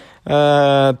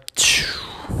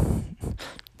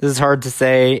 This is hard to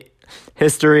say.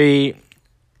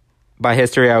 By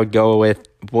history, I would go with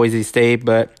Boise State,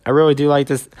 but I really do like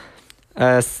this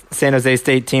San Jose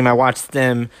State team. I watched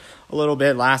them a little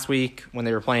bit last week when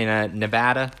they were playing at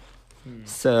Nevada.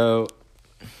 So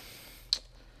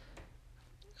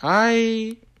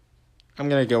I'm going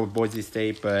to go with Boise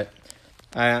State, but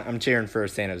I'm cheering for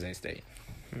San Jose State.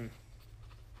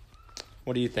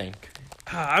 What do you think?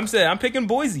 I'm picking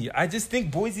Boise. I just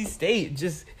think Boise State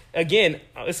just again,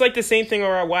 it's like the same thing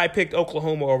or why I picked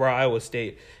Oklahoma over Iowa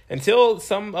State. Until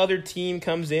some other team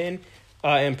comes in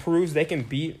and proves they can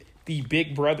beat the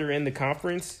big brother in the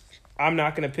conference, I'm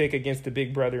not going to pick against the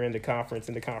big brother in the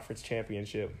conference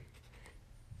championship.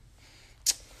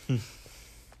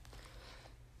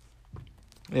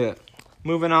 Yeah.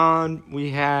 Moving on,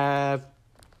 we have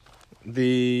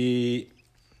the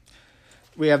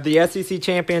SEC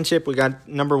championship. We got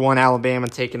number 1 Alabama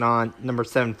taking on number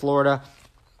 7 Florida.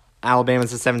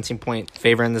 Alabama's a 17-point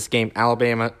favorite in this game.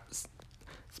 Alabama's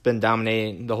been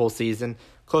dominating the whole season.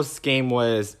 Closest game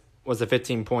was a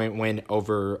 15-point win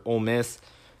over Ole Miss.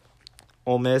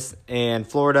 And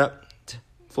Florida,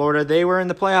 they were in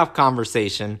the playoff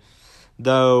conversation,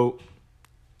 though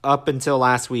up until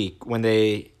last week when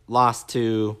they lost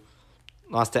to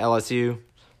LSU.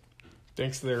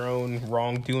 Thanks to their own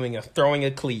wrongdoing of throwing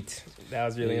a cleat. That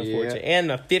was really unfortunate.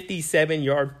 And a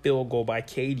 57-yard field goal by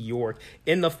Cade York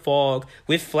in the fog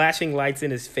with flashing lights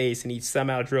in his face, and he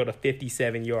somehow drilled a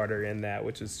 57-yarder in that,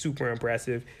 which is super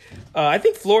impressive. I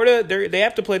think Florida, they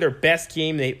have to play their best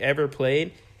game they've ever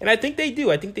played, and I think they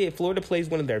do. I think Florida plays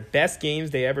one of their best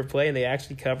games they ever play, and they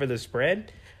actually cover the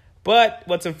spread. But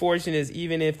what's unfortunate is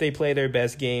even if they play their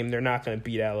best game, they're not going to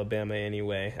beat Alabama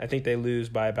anyway. I think they lose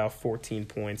by about 14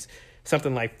 points.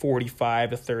 Something like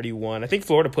 45-31. I think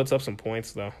Florida puts up some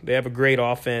points, though. They have a great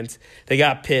offense. They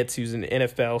got Pitts, who's an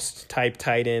NFL-type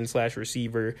tight end /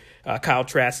 receiver. Kyle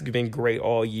Trask has been great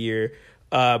all year.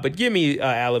 But give me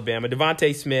Alabama.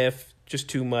 Devontae Smith, just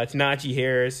too much. Najee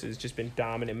Harris has just been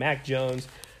dominant. Mac Jones.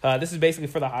 This is basically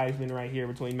for the Heisman right here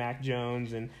between Mac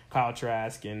Jones and Kyle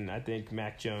Trask, and I think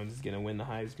Mac Jones is going to win the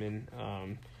Heisman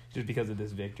just because of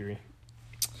this victory.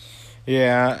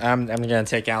 Yeah, I'm going to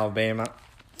take Alabama.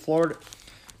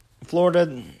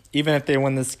 Florida, even if they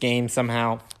win this game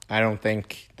somehow, I don't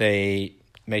think they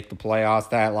make the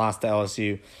playoffs. That loss to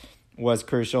LSU was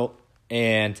crucial.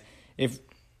 And if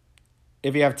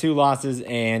you have 2 losses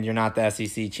and you're not the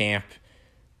SEC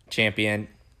champion,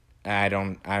 I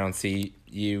don't see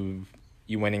you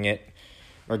winning it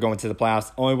or going to the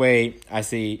playoffs. Only way I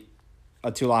see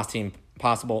a 2-loss team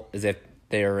possible is if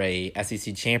they're a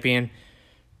SEC champion.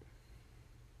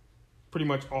 Pretty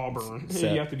much Auburn.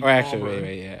 So, you have to be actually, Auburn.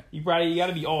 wait, yeah. You got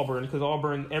to be Auburn because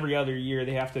Auburn every other year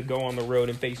they have to go on the road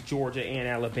and face Georgia and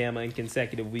Alabama in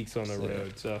consecutive weeks on the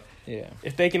road. So yeah,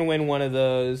 if they can win one of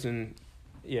those, and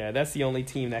yeah, that's the only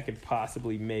team that could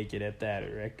possibly make it at that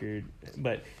record.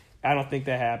 But I don't think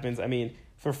that happens. I mean,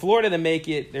 for Florida to make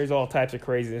it, there's all types of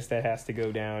craziness that has to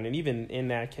go down, and even in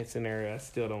that scenario, I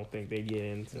still don't think they get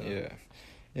in. So.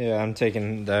 Yeah, I'm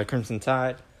taking the Crimson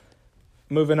Tide.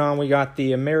 Moving on, we got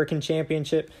the American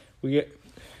Championship.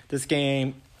 This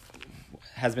game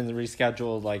has been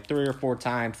rescheduled like 3 or 4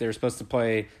 times. They were supposed to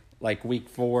play like week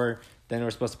 4, then they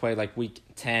were supposed to play like week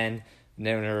 10, and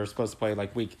then they were supposed to play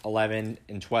like week 11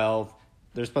 and 12.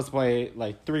 They're supposed to play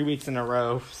like 3 weeks in a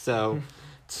row. So,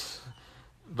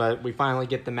 but we finally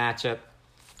get the matchup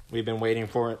we've been waiting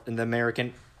for in the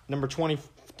American. Number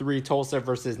 23 Tulsa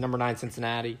versus number 9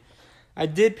 Cincinnati. I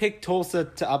did pick Tulsa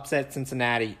to upset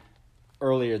Cincinnati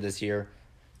earlier this year.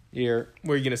 Were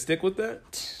you going to stick with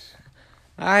that?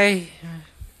 I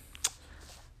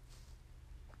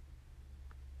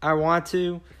want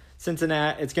to.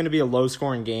 Cincinnati, it's going to be a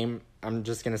low-scoring game. I'm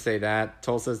just going to say that.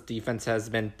 Tulsa's defense has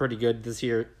been pretty good this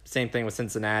year. Same thing with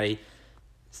Cincinnati.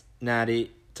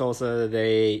 Tulsa,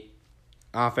 they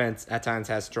offense at times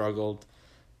has struggled.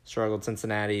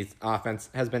 Cincinnati's offense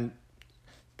has been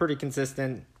pretty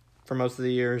consistent for most of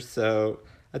the year, so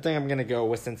I think I'm going to go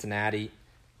with Cincinnati,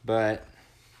 but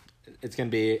it's going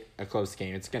to be a close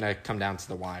game. It's going to come down to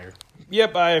the wire.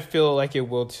 Yep, I feel like it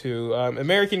will too.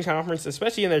 American Conference,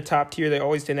 especially in their top tier, they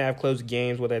always tend to have close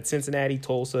games, whether it's Cincinnati,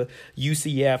 Tulsa,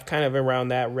 UCF, kind of around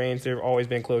that range. There have always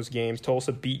been close games.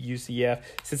 Tulsa beat UCF.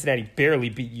 Cincinnati barely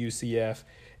beat UCF,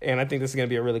 and I think this is going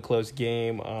to be a really close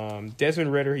game.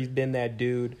 Desmond Ridder, he's been that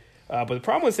dude. But the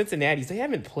problem with Cincinnati is they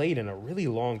haven't played in a really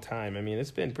long time. I mean, it's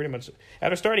been pretty much –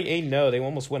 after starting 8-0, they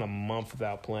almost went a month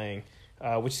without playing,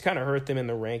 which has kind of hurt them in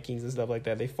the rankings and stuff like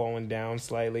that. They've fallen down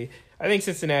slightly. I think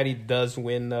Cincinnati does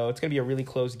win, though. It's going to be a really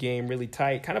close game, really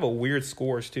tight, kind of a weird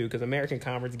scores, too, because American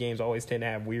Conference games always tend to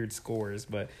have weird scores.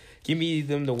 But give me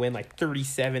them to win like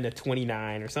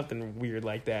 37-29 or something weird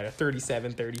like that, or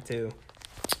 37-32.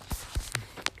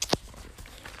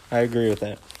 I agree with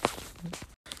that.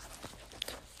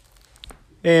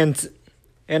 And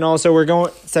also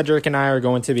Cedric and I are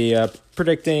going to be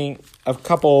predicting a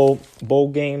couple bowl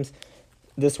games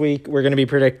this week. We're going to be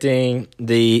predicting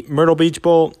the Myrtle Beach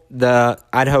Bowl, the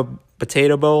Idaho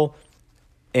Potato Bowl,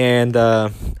 and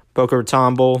the Boca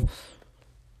Raton Bowl.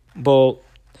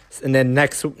 And then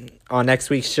on next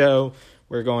week's show,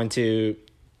 we're going to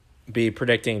be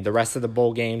predicting the rest of the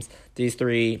bowl games. These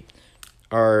 3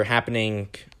 are happening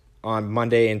on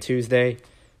Monday and Tuesday.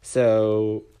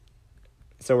 So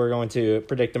we're going to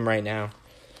predict them right now.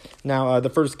 Now, the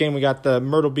first game, we got the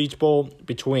Myrtle Beach Bowl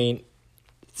between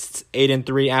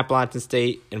 8-3 Appalachian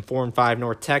State and 4-5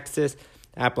 North Texas.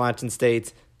 Appalachian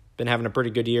State's been having a pretty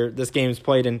good year. This game is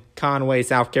played in Conway,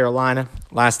 South Carolina.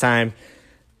 Last time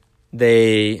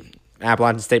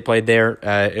Appalachian State played there,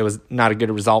 it was not a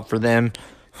good result for them.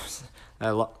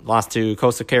 Lost to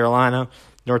Coastal Carolina.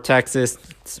 North Texas,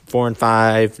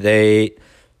 4-5.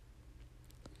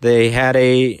 They had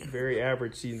a very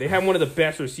average season. They have one of the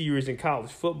best receivers in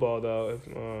college football, though.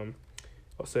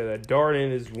 I'll say that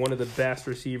Darden is one of the best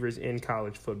receivers in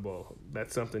college football.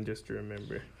 That's something just to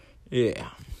remember. Yeah.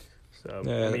 So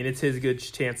it's his good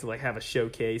chance to have a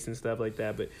showcase and stuff like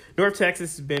that. But North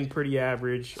Texas has been pretty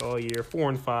average all year,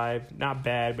 4-5, not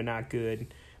bad but not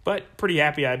good. But pretty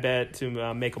happy, I bet,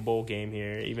 to make a bowl game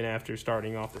here, even after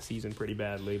starting off the season pretty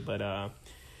badly. But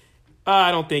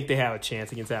I don't think they have a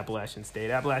chance against Appalachian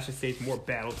State. Appalachian State's more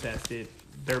battle-tested.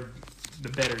 They're the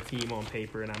better team on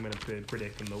paper, and I'm going to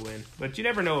predict them to win. But you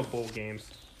never know with bowl games.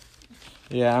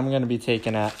 Yeah, I'm going to be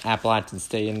taking Appalachian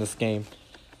State in this game.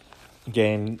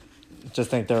 Just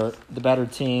think they're the better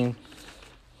team,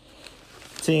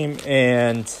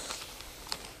 and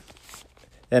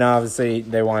obviously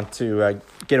they want to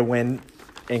get a win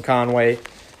in Conway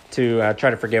to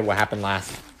try to forget what happened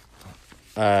last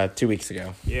 2 weeks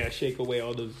ago. Yeah, shake away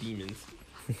all those demons.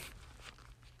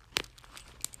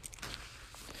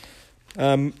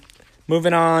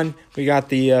 Moving on, we got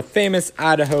the famous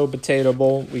Idaho Potato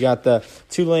Bowl. We got the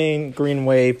Tulane Green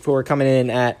Wave, who are coming in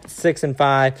at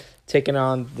 6-5, taking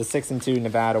on the 6-2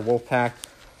 Nevada Wolfpack.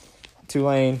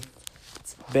 Tulane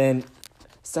had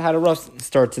a rough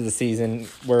start to the season.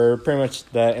 We're pretty much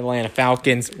the Atlanta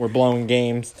Falcons. We're blowing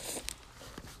games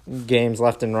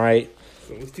left and right.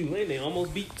 So with Tulane, they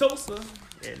almost beat Tulsa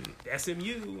and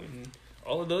SMU and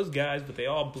all of those guys, but they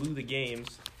all blew the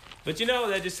games. But,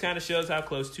 that just kind of shows how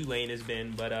close Tulane has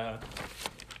been. But,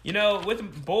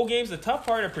 with bowl games, the tough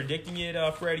part of predicting it,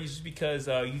 Freddie, is just because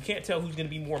you can't tell who's going to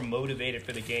be more motivated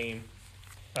for the game.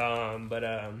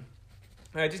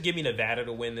 Just give me Nevada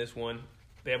to win this one.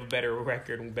 They have a better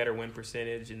record and better win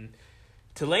percentage. And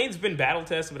Tulane's been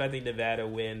battle-tested, but I think Nevada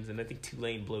wins. And I think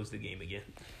Tulane blows the game again.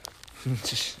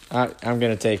 I'm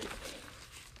going to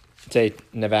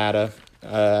take Nevada.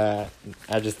 I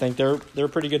just think they're a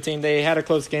pretty good team. They had a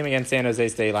close game against San Jose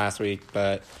State last week,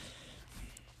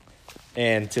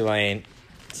 and Tulane,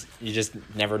 you just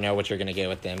never know what you're going to get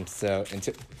with them. So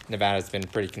Nevada's been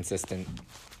pretty consistent.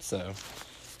 So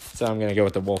I'm going to go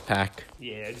with the Wolfpack.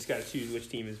 Yeah, I just got to choose which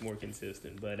team is more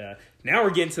consistent. But now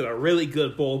we're getting to a really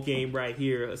good bowl game right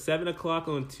here. At 7 o'clock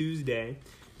on Tuesday,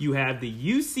 you have the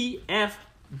UCF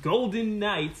Golden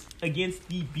Knights against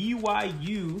the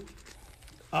BYU,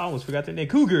 I almost forgot their name,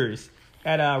 Cougars,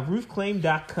 at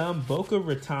roofclaim.com Boca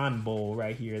Raton Bowl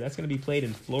right here. That's going to be played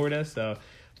in Florida, so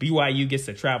BYU gets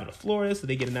to travel to Florida, so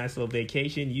they get a nice little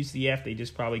vacation. UCF, they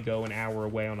just probably go an hour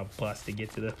away on a bus to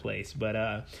get to the place.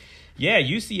 But,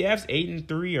 UCF's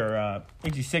 8-3 or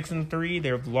 6-3.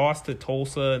 They've lost to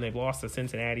Tulsa and they've lost to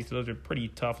Cincinnati, so those are pretty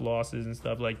tough losses and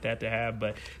stuff like that to have.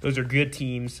 But those are good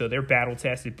teams, so they're battle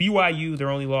tested. BYU, their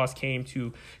only loss came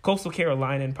to Coastal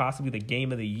Carolina and possibly the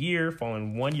game of the year,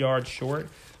 falling 1 yard short.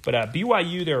 But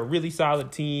BYU, they're a really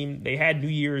solid team. They had New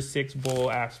Year's Six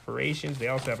Bowl aspirations. They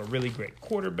also have a really great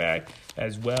quarterback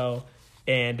as well.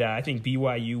 And I think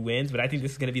BYU wins, but I think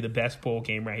this is going to be the best bowl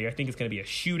game right here. I think it's going to be a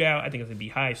shootout. I think it's going to be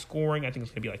high scoring. I think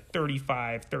it's going to be like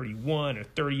 35-31 or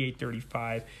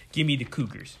 38-35. Give me the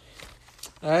Cougars.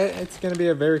 It's going to be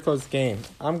a very close game.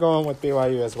 I'm going with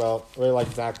BYU as well. Really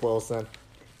like Zach Wilson.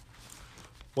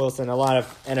 A lot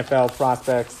of NFL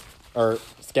prospects or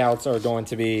scouts are going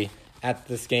to be at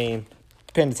this game,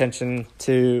 paying attention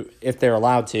to, if they're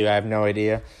allowed to. I have no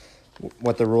idea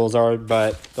what the rules are,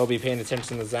 but they'll be paying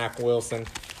attention to Zach Wilson.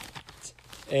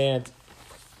 And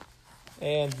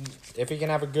if he can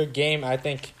have a good game, I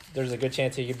think there's a good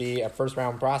chance he could be a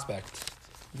first-round prospect.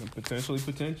 Potentially.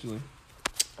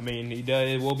 I mean,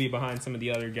 it will be behind some of the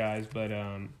other guys, but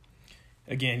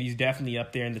again, he's definitely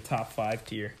up there in the top 5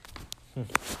 tier.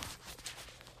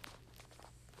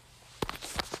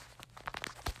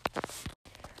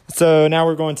 So now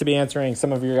we're going to be answering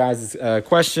some of your guys'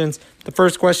 questions. The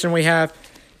first question we have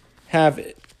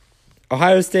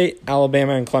Ohio State,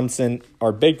 Alabama, and Clemson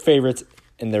are big favorites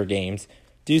in their games.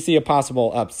 Do you see a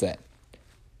possible upset?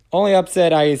 Only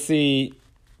upset I see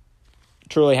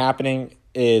truly happening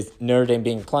is Notre Dame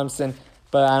being Clemson,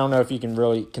 but I don't know if you can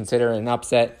really consider it an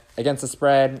upset. Against the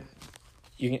spread,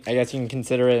 I guess you can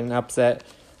consider it an upset,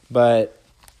 but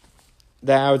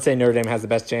I would say Notre Dame has the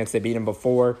best chance. They beat them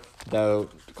before, though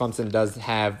Clemson does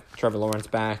have Trevor Lawrence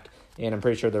back, and I'm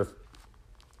pretty sure they're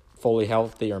fully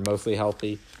healthy or mostly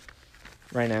healthy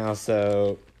right now,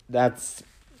 so that's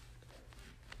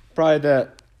probably the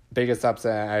biggest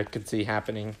upset I could see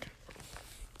happening.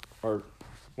 Or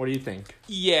what do you think?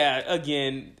 Yeah,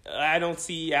 again, I don't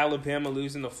see Alabama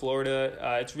losing to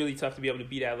Florida. It's really tough to be able to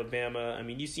beat Alabama. I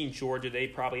mean, you've seen Georgia. They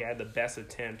probably had the best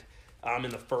attempt in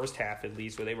the first half, at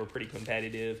least, where they were pretty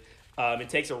competitive. It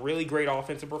takes a really great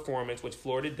offensive performance, which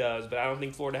Florida does, but I don't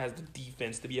think Florida has the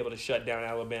defense to be able to shut down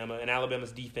Alabama. And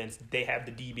Alabama's defense, they have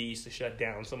the DBs to shut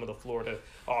down some of the Florida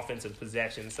offensive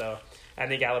possessions. So I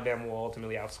think Alabama will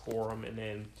ultimately outscore them. And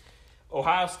then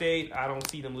Ohio State, I don't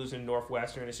see them losing to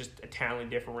Northwestern. It's just a talent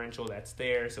differential that's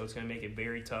there, so it's going to make it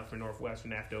very tough for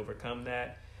Northwestern to have to overcome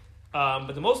that.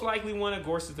 But the most likely one, of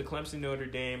course, is the Clemson-Notre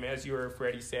Dame. As you heard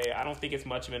Freddie say, I don't think it's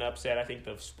much of an upset. I think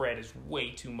the spread is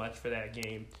way too much for that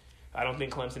game. I don't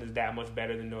think Clemson is that much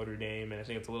better than Notre Dame, and I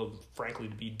think it's a little, frankly,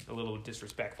 to be a little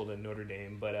disrespectful to Notre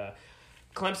Dame. But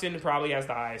Clemson probably has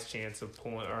the highest chance of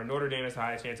pulling, or Notre Dame has the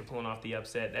highest chance of pulling off the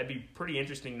upset. That'd be pretty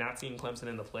interesting, not seeing Clemson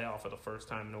in the playoff for the first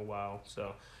time in a while.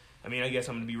 So, I mean, I guess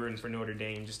I'm going to be rooting for Notre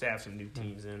Dame just to have some new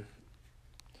teams in.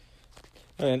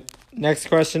 And next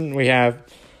question we have,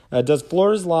 does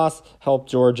Florida's loss help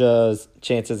Georgia's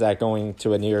chances at going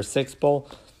to a New Year's Six Bowl?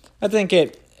 I think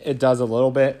it does a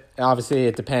little bit. Obviously,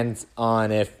 it depends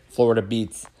on if Florida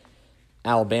beats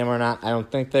Alabama or not. I don't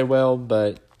think they will,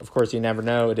 but of course, you never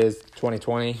know. It is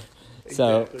 2020.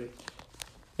 So, Exactly.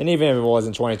 and even if it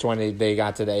wasn't 2020, they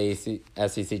got to the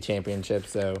SEC championship.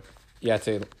 So, you have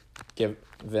to give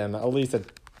them at least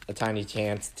a tiny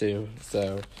chance to.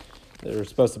 So, they're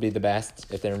supposed to be the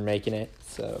best if they're making it.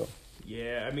 So,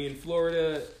 Yeah, I mean,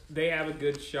 Florida, they have a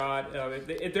good shot.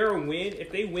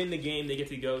 If they win the game, they get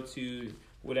to go to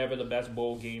whatever the best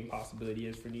bowl game possibility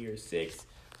is for New Year's Six.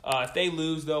 If they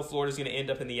lose, though, Florida's going to end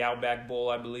up in the Outback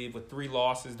Bowl, I believe. With 3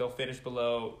 losses, they'll finish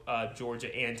below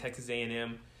Georgia and Texas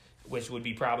A&M, which would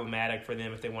be problematic for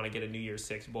them if they want to get a New Year's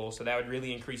Six Bowl. So that would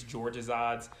really increase Georgia's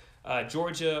odds.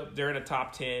 Georgia, they're in the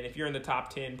top 10. If you're in the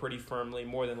top 10 pretty firmly,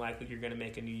 more than likely you're going to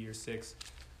make a New Year's Six.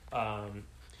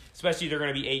 Especially they're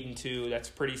going to be 8-2. That's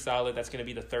pretty solid. That's going to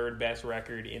be the 3rd best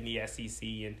record in the SEC.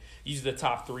 And usually the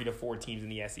top 3 to 4 teams in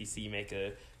the SEC make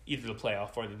either the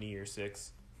playoff or the New Year's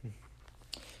Six.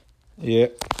 yeah,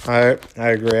 I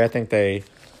agree. I think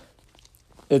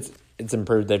it's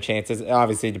improved their chances. It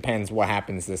obviously depends what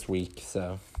happens this week.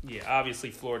 So Yeah,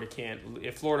 obviously Florida can't.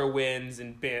 If Florida wins,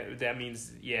 that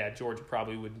means, Georgia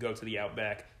probably would go to the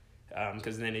Outback.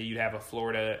 Because then you'd have a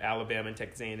Florida, Alabama, and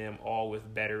Texas A&M all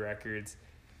with better records.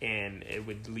 And it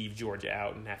would leave Georgia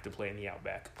out and have to play in the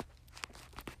Outback.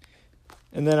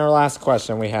 And then our last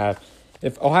question we have,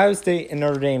 if Ohio State and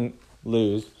Notre Dame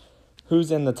lose,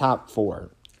 who's in the top 4?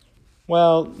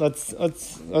 Well, let's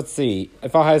see.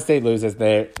 If Ohio State loses,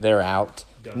 they're out.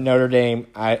 Done. Northwestern,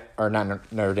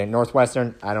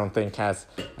 I don't think has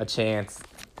a chance.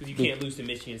 Because you can't lose to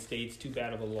Michigan State. It's too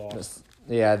bad of a loss.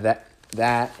 Yeah,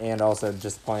 that and also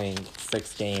just playing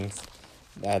 6 games,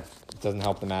 that doesn't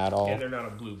help them at all. And they're not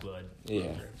a blue blood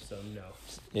program, so no.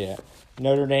 Yeah.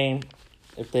 Notre Dame,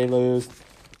 if they lose,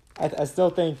 I still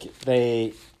think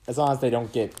as long as they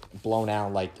don't get blown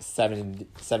out like 70-7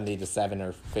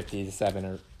 or 50-7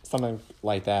 or something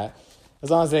like that,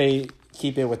 as long as they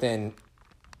keep it within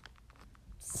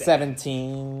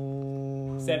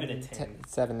 17... 7 to 10.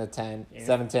 7 to 10. Yeah.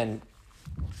 7-10,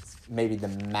 maybe the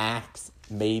max,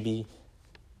 maybe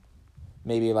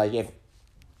like if,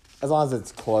 as long as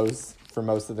it's close for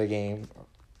most of the game,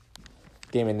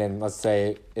 and then let's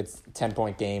say it's a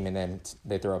 10-point game and then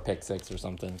they throw a pick 6 or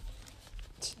something.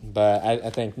 But I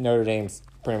think Notre Dame's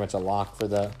pretty much a lock for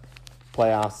the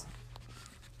playoffs.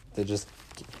 They just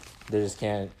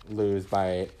can't lose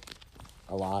by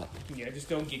a lot. Yeah, just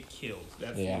don't get killed.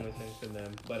 That's Yeah. the only thing for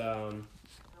them. But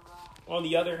on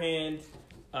the other hand,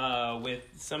 with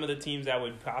some of the teams that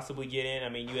would possibly get in, I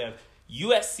mean, you have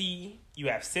USC, you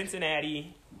have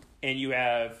Cincinnati, and you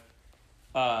have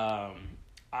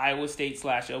Iowa State /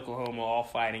 Oklahoma all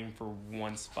fighting for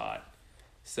one spot.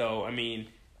 So, I mean,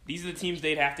 these are the teams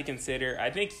they'd have to consider. I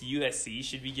think USC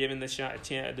should be given the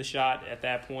shot at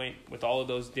that point with all of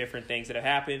those different things that have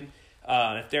happened.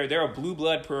 If they're a blue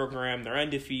blood program, they're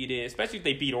undefeated, especially if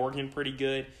they beat Oregon pretty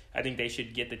good. I think they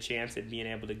should get the chance at being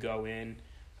able to go in.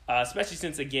 Especially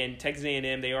since, again, Texas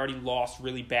A&M, they already lost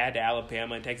really bad to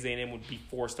Alabama, and Texas A&M would be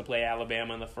forced to play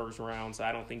Alabama in the first round, so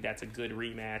I don't think that's a good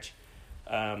rematch.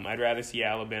 I'd rather see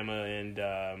Alabama and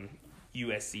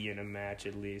USC in a match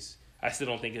at least. I still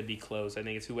don't think it'd be close. I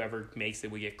think it's whoever makes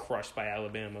it would get crushed by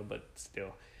Alabama, but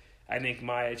still. I think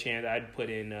my chance, I'd put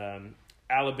in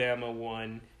Alabama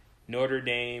 1, Notre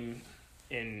Dame,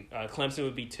 and Clemson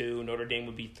would be 2, Notre Dame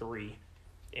would be 3,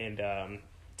 and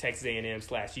Texas A&M /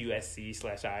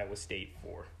 USC / Iowa State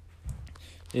 4.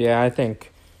 Yeah, I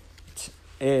think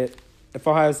if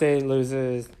Ohio State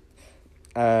loses,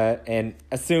 and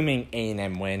assuming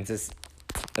A&M wins,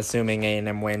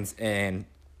 and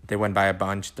they win by a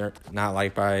bunch, they're not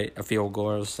like by a field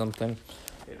goal or something,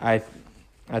 I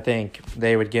think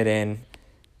they would get in.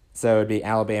 So it would be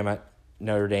Alabama,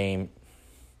 Notre Dame,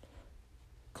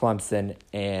 Clemson,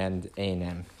 and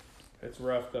A&M. It's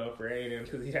rough, though, for A&M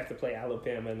because you'd have to play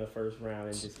Alabama in the first round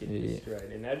and just get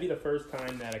destroyed. And that'd be the first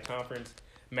time that a conference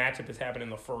matchup has happened in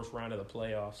the first round of the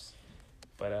playoffs.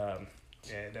 But,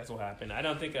 yeah, that's what happened. I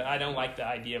don't like the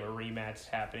idea of a rematch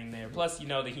happening there. Plus,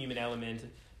 the human element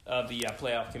of the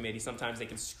playoff committee. Sometimes they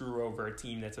can screw over a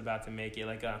team that's about to make it,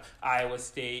 like Iowa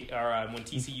State, or when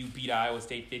TCU beat Iowa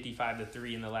State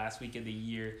 55-3 in the last week of the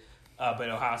year. But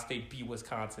Ohio State beat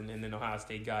Wisconsin, and then Ohio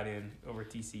State got in over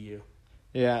TCU.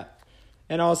 Yeah.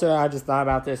 And also, I just thought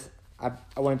about this. I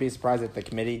wouldn't be surprised if the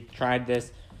committee tried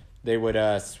this. They would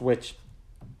switch.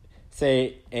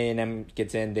 Say A&M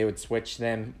gets in, they would switch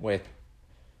them with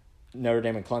Notre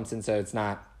Dame and Clemson, so it's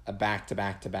not a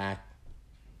back-to-back-to-back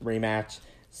rematch.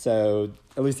 So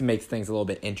at least it makes things a little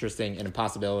bit interesting and a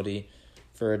possibility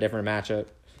for a different matchup.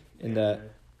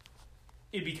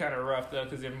 It'd be kind of rough, though,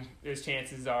 because there's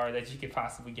chances are that you could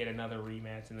possibly get another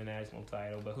rematch in the national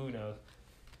title, but who knows?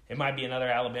 It might be another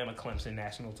Alabama-Clemson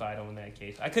national title in that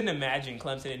case. I couldn't imagine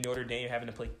Clemson and Notre Dame having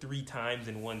to play 3 times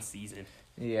in one season.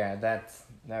 Yeah, that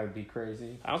would be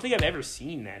crazy. I don't think I've ever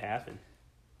seen that happen.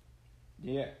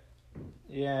 Yeah,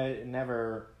 it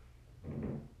never.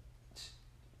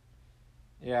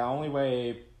 Yeah, only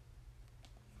way.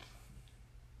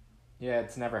 Yeah,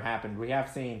 it's never happened. We have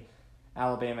seen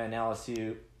Alabama and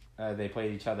LSU. They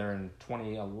played each other in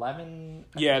 2011.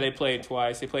 Yeah, they played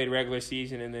twice. They played regular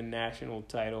season and then national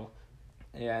title.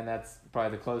 Yeah, and that's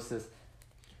probably the closest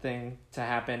thing to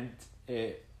happen.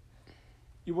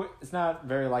 It's not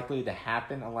very likely to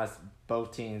happen unless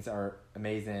both teams are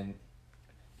amazing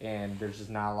and there's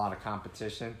just not a lot of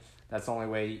competition. That's the only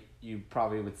way you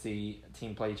probably would see a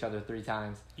team play each other 3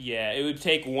 times. Yeah, it would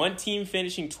take one team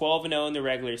finishing 12-0 in the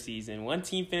regular season, one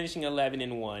team finishing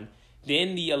 11-1.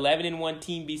 Then the 11-1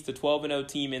 team beats the 12-0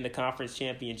 team in the conference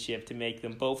championship to make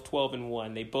them both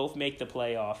 12-1. They both make the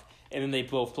playoff, and then they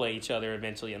both play each other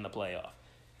eventually in the playoff.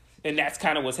 And that's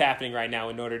kind of what's happening right now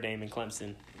with Notre Dame and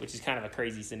Clemson, which is kind of a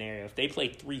crazy scenario. If they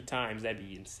played 3 times, that'd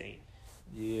be insane.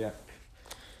 Yeah.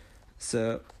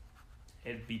 So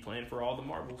it'd be playing for all the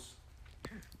marbles.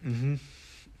 Mm-hmm.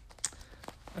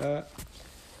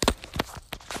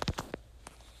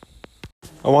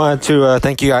 I wanted to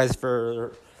thank you guys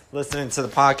for listening to the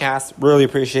podcast. Really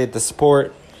appreciate the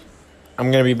support.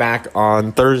 I'm going to be back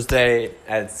on Thursday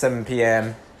at 7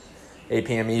 p.m., 8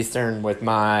 p.m. Eastern with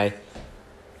my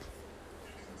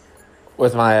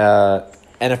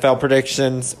NFL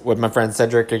predictions with my friend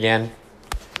Cedric again.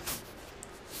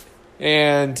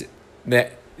 And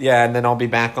then I'll be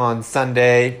back on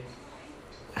Sunday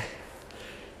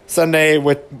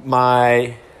with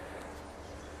my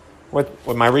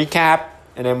recap,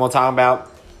 and then we'll talk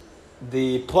about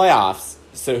the playoffs.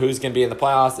 So who's going to be in the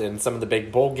playoffs and some of the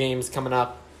big bowl games coming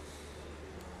up.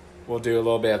 We'll do a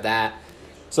little bit of that.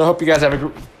 So I hope you guys have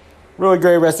a really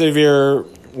great rest of your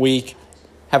week.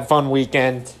 Have a fun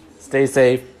weekend. Stay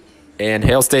safe. And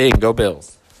Hail State and go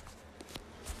Bills.